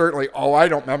memorize. Certainly, I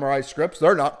don't memorize scripts.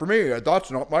 They're not for me.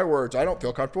 That's not my words. I don't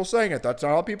feel comfortable saying it. That's not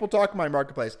how people talk in my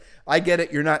marketplace. I get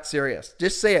it. You're not serious.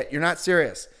 Just say it. You're not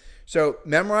serious. So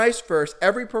memorize first.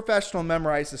 Every professional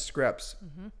memorizes scripts.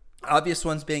 Mm-hmm. Obvious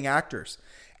ones being actors.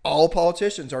 All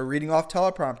politicians are reading off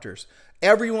teleprompters.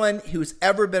 Everyone who's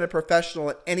ever been a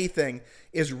professional at anything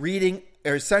is reading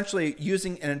or essentially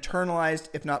using an internalized,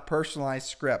 if not personalized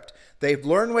script. They've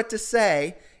learned what to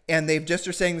say, and they just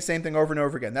are saying the same thing over and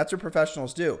over again. That's what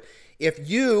professionals do. If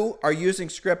you are using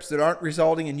scripts that aren't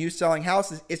resulting in you selling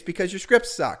houses, it's because your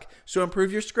scripts suck. So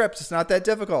improve your scripts. It's not that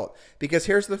difficult. Because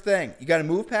here's the thing. You got to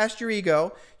move past your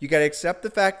ego. You got to accept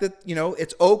the fact that,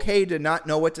 it's okay to not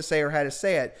know what to say or how to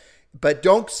say it. But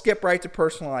don't skip right to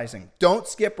personalizing. Don't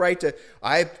skip right to,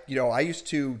 I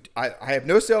have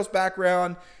no sales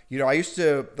background. I used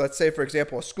to, let's say, for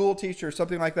example, a school teacher or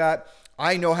something like that.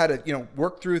 I know how to,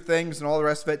 work through things and all the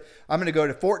rest of it. I'm going to go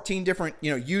to 14 different,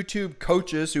 YouTube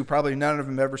coaches who probably none of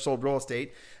them ever sold real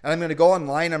estate. And I'm going to go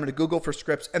online. I'm going to Google for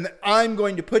scripts, and then I'm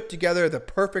going to put together the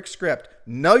perfect script.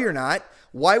 No, you're not.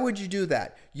 Why would you do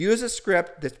that? Use a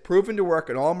script that's proven to work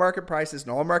at all market prices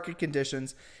and all market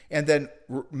conditions, and then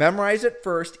memorize it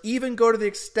first. Even go to the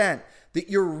extent that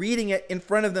you're reading it in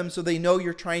front of them so they know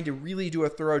you're trying to really do a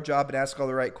thorough job and ask all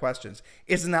the right questions.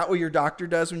 Isn't that what your doctor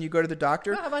does when you go to the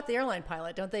doctor? Well, how about the airline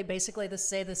pilot? Don't they basically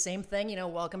say the same thing?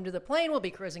 Welcome to the plane. We'll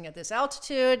be cruising at this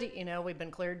altitude. We've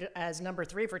been cleared as number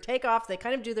 3 for takeoff. They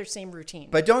kind of do their same routine.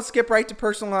 But don't skip right to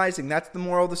personalizing. That's the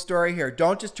moral of the story here.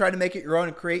 Don't just try to make it your own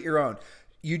and create your own.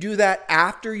 You do that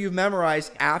after you've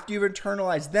memorized, after you've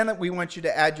internalized. Then we want you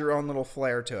to add your own little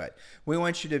flair to it. We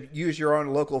want you to use your own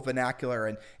local vernacular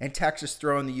and Texas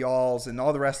throwing the y'alls and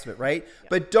all the rest of it, right? Yep.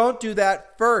 But don't do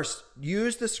that first.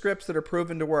 Use the scripts that are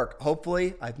proven to work.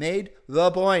 Hopefully, I've made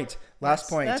the point. Last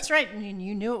point. That's right. And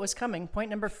you knew it was coming. Point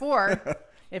number 4.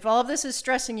 If all of this is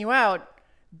stressing you out,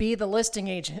 be the listing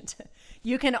agent.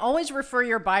 You can always refer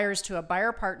your buyers to a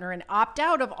buyer partner and opt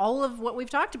out of all of what we've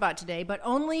talked about today, but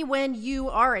only when you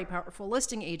are a powerful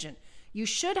listing agent. You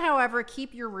should, however,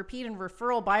 keep your repeat and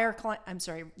referral buyer clients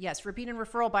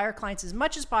as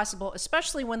much as possible,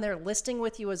 especially when they're listing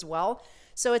with you as well.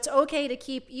 So it's okay to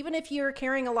keep, even if you're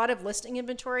carrying a lot of listing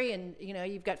inventory and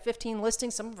you've got 15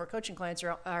 listings. Some of our coaching clients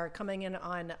are coming in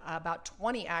on about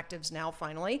 20 actives now.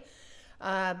 Finally,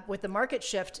 with the market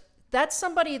shift, that's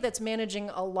somebody that's managing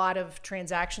a lot of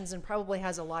transactions and probably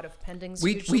has a lot of pendings.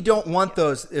 We don't want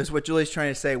those, is what Julie's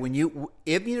trying to say. Even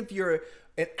if you're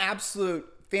an absolute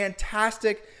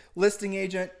fantastic listing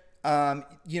agent,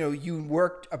 you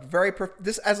work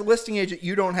as a listing agent,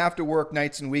 you don't have to work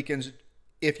nights and weekends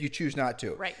if you choose not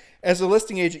to. Right. As a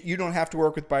listing agent, you don't have to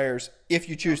work with buyers if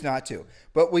you choose not to.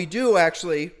 But we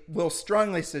will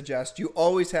strongly suggest you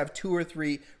always have 2 or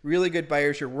 3 really good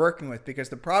buyers you're working with, because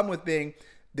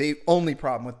the only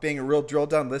problem with being a real drill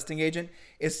down listing agent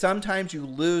is sometimes you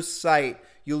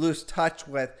lose touch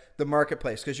with the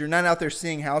marketplace because you're not out there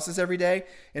seeing houses every day.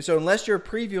 And so unless you're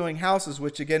previewing houses,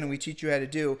 which again, we teach you how to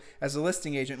do as a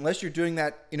listing agent, unless you're doing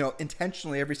that,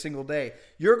 intentionally every single day,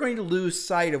 you're going to lose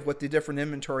sight of what the different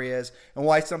inventory is and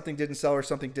why something didn't sell or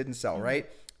something didn't sell, right?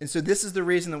 And so this is the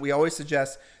reason that we always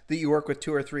suggest that you work with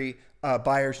 2 or 3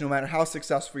 buyers, no matter how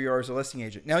successful you are as a listing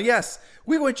agent. Now, yes,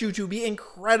 we want you to be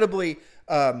incredibly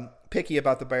picky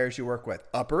about the buyers you work with.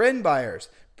 Upper end buyers,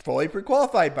 fully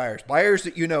pre-qualified buyers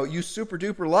that you super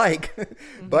duper like,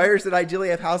 buyers that ideally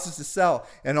have houses to sell,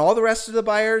 and all the rest of the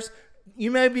buyers, you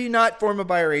maybe not form a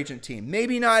buyer agent team,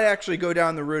 maybe not actually go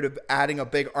down the route of adding a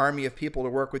big army of people to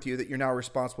work with you that you're now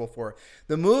responsible for.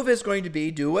 The move is going to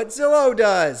be do what Zillow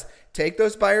does. Take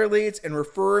those buyer leads and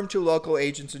refer them to local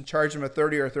agents and charge them a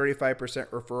 30 or 35%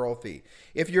 referral fee.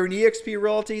 If you're an eXp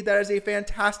Realty, that is a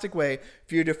fantastic way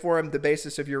for you to form the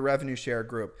basis of your revenue share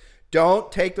group.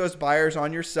 Don't take those buyers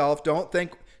on yourself. Don't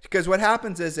think, because what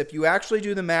happens is if you actually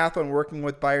do the math on working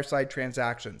with buyer side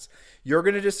transactions, you're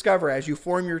going to discover as you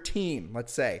form your team,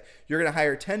 let's say, you're going to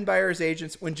hire 10 buyers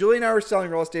agents. When Julie and I were selling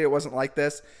real estate, it wasn't like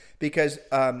this because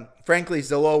frankly,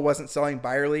 Zillow wasn't selling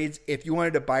buyer leads. If you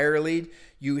wanted a buyer lead,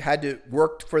 you had to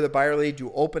work for the buyer lead,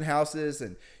 do open houses,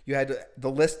 and you had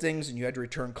the listings, and you had to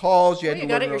return calls. You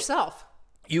got it yourself.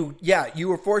 You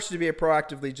were forced to be a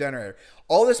proactive lead generator.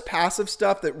 All this passive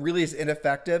stuff that really is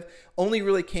ineffective only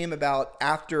really came about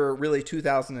after really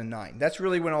 2009. That's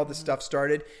really when all this stuff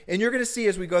started. And you're going to see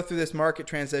as we go through this market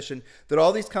transition that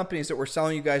all these companies that were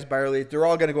selling you guys buyer leads, they're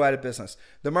all going to go out of business.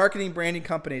 The marketing branding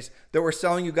companies that were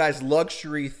selling you guys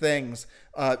luxury things,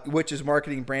 which is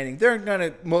marketing branding, they're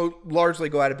going to largely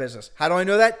go out of business. How do I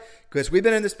know that? Because we've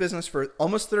been in this business for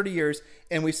almost 30 years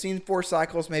and we've seen 4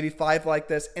 cycles, maybe 5 like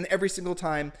this. And every single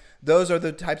time, those are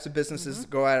the types of businesses that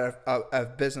go out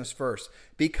of business first.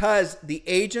 Because the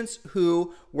agents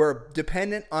who were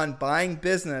dependent on buying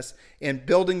business and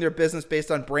building their business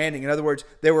based on branding, in other words,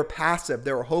 they were passive.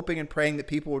 They were hoping and praying that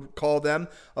people would call them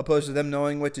opposed to them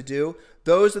knowing what to do.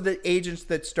 Those are the agents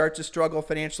that start to struggle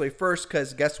financially first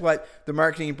because guess what? The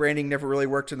marketing and branding never really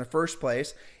worked in the first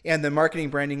place. And the marketing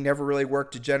branding never really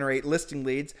worked to generate listing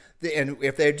leads. And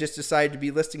if they just decided to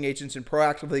be listing agents and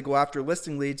proactively go after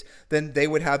listing leads, then they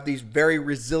would have these very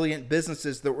resilient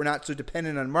businesses that were not so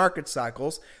dependent on market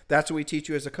cycles. That's what we teach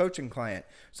you as a coaching client.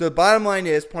 So the bottom line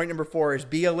is, point number 4 is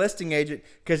be a listing agent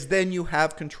because then you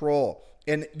have control.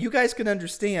 And you guys can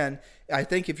understand, I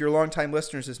think if you're longtime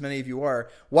listeners, as many of you are,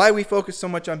 why we focus so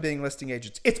much on being listing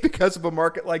agents. It's because of a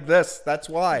market like this. That's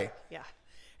why. Yeah,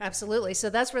 absolutely. So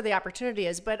that's where the opportunity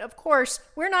is. But of course,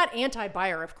 we're not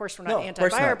anti-buyer. Of course, we're not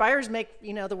anti-buyer. Buyers make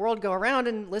the world go around,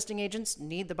 and listing agents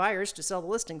need the buyers to sell the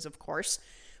listings, of course.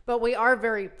 But we are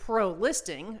very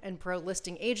pro-listing and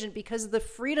pro-listing agent because of the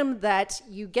freedom that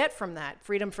you get from that.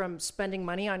 Freedom from spending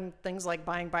money on things like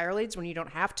buying buyer leads when you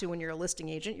don't have to when you're a listing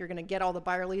agent. You're going to get all the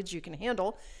buyer leads you can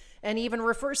handle and even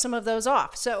refer some of those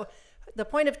off. So the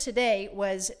point of today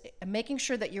was making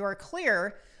sure that you are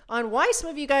clear on why some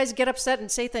of you guys get upset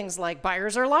and say things like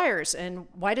buyers are liars and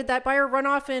why did that buyer run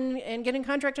off and get in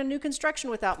contract on new construction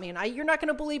without me, and you're not going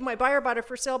to believe my buyer bought it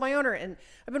for sale by owner, and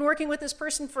I've been working with this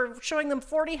person for showing them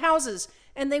 40 houses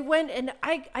and they went, and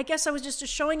I guess I was just a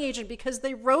showing agent because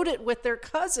they wrote it with their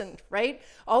cousin, right?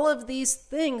 All of these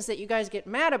things that you guys get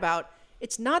mad about,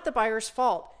 it's not the buyer's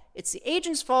fault. It's the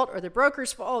agent's fault or the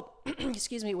broker's fault,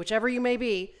 excuse me, whichever you may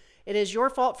be. It is your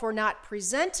fault for not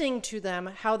presenting to them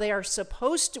how they are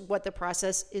supposed to, what the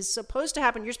process is supposed to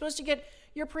happen. You're supposed to get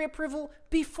your pre-approval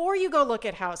before you go look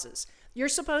at houses. You're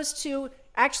supposed to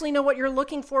actually know what you're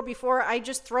looking for before I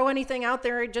just throw anything out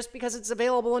there just because it's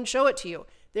available and show it to you.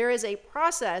 There is a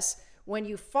process. When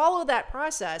you follow that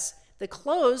process, the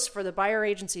close for the buyer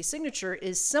agency signature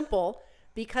is simple.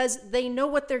 because they know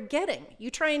what they're getting.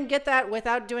 You try and get that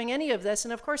without doing any of this,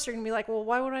 and of course, they're going to be like, well,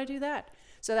 why would I do that?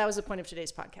 So that was the point of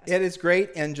today's podcast. It is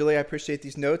great. And Julie, I appreciate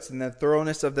these notes, and the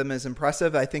thoroughness of them is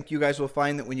impressive. I think you guys will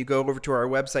find that when you go over to our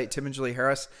website,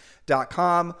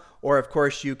 timandjulieharris.com, or of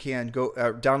course you can go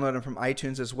download them from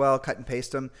iTunes as well, cut and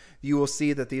paste them. You will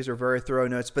see that these are very thorough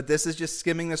notes, but this is just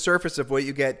skimming the surface of what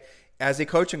you get as a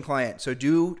coaching client. So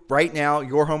do right now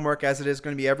your homework, as it is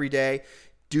going to be every day.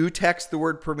 Do text the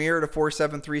word Premier to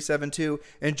 47372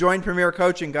 and join Premier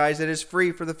Coaching, guys. It is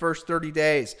free for the first 30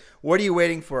 days. What are you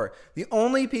waiting for? The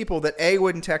only people that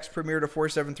wouldn't text Premier to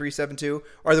 47372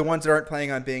 are the ones that aren't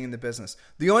planning on being in the business.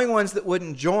 The only ones that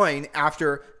wouldn't join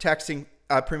after texting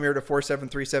Premier to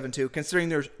 47372, considering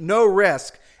there's no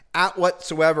risk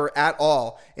whatsoever at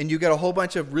all, and you get a whole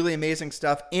bunch of really amazing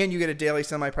stuff, and you get a daily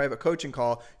semi-private coaching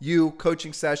call, you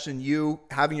coaching session, you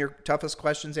having your toughest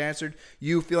questions answered,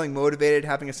 you feeling motivated,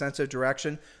 having a sense of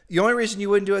direction. The only reason you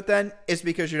wouldn't do it then is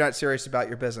because you're not serious about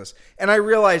your business. And I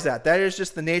realize that is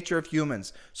just the nature of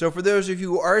humans. So for those of you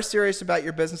who are serious about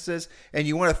your businesses and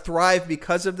you want to thrive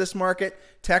because of this market,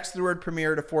 text the word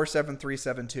Premier to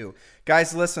 47372.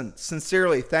 Guys, listen,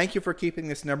 sincerely, thank you for keeping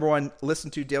this #1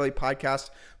 listened to daily podcast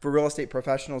for real estate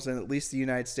professionals in at least the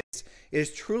United States. It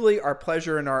is truly our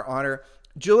pleasure and our honor.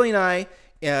 Julie and I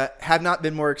have not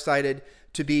been more excited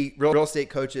to be real estate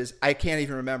coaches. I can't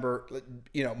even remember,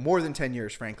 more than 10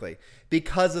 years, frankly,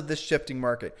 because of this shifting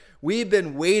market. We've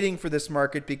been waiting for this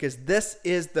market because this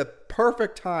is the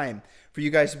perfect time for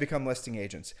you guys to become listing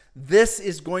agents. This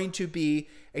is going to be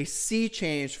a sea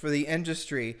change for the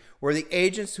industry, where the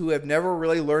agents who have never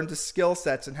really learned the skill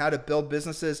sets and how to build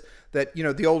businesses that,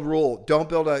 the old rule, don't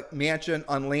build a mansion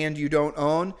on land you don't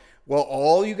own. Well,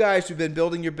 all you guys who've been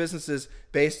building your businesses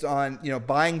based on,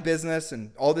 buying business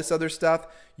and all this other stuff,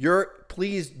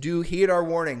 please do heed our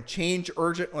warning. Change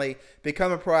urgently.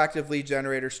 Become a proactive lead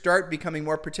generator. Start becoming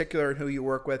more particular in who you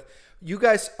work with. You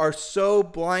guys are so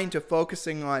blind to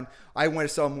focusing on, I want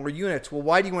to sell more units. Well,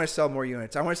 why do you want to sell more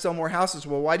units? I want to sell more houses.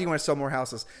 Well, why do you want to sell more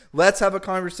houses? Let's have a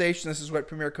conversation. This is what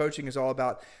Premier Coaching is all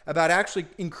about actually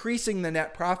increasing the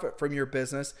net profit from your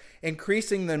business,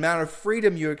 increasing the amount of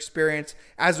freedom you experience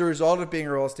as a result of being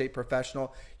a real estate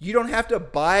professional. You don't have to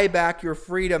buy back your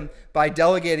freedom by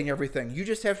delegating everything. You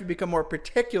just have to become more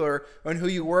particular on who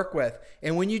you work with.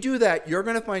 And when you do that, you're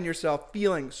going to find yourself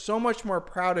feeling so much more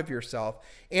proud of yourself.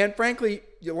 And frankly,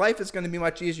 your life is going to be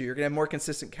much easier. You're going to have more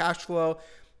consistent cash flow.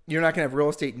 You're not going to have real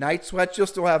estate night sweats. You'll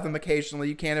still have them occasionally.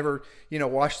 You can't ever,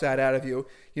 wash that out of you.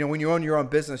 When you own your own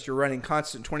business, you're running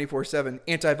constant 24/7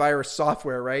 antivirus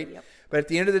software, right? Yep. But at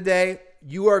the end of the day,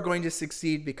 you are going to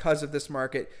succeed because of this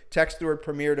market. Text the word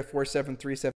Premier to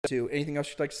 47372. Anything else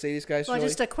you'd like to say to these guys, Well, Julie?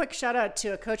 just a quick shout out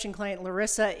to a coaching client,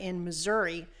 Larissa in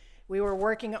Missouri. We were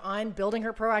working on building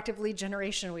her proactive lead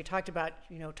generation. We talked about,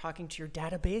 talking to your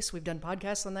database. We've done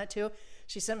podcasts on that too.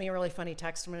 She sent me a really funny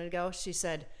text a minute ago. She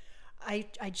said, I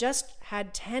just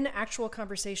had 10 actual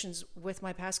conversations with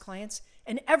my past clients,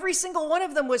 and every single one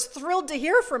of them was thrilled to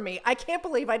hear from me. I can't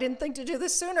believe I didn't think to do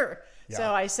this sooner. Yeah.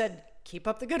 So I said, keep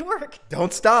up the good work.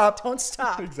 Don't stop. Don't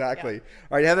stop. Exactly. Yeah.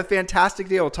 All right. Have a fantastic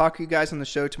day. We'll talk to you guys on the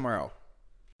show tomorrow.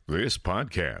 This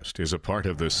podcast is a part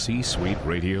of the C-Suite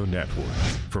Radio Network.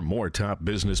 For more top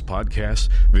business podcasts,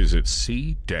 visit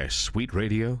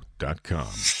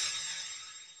c-suiteradio.com.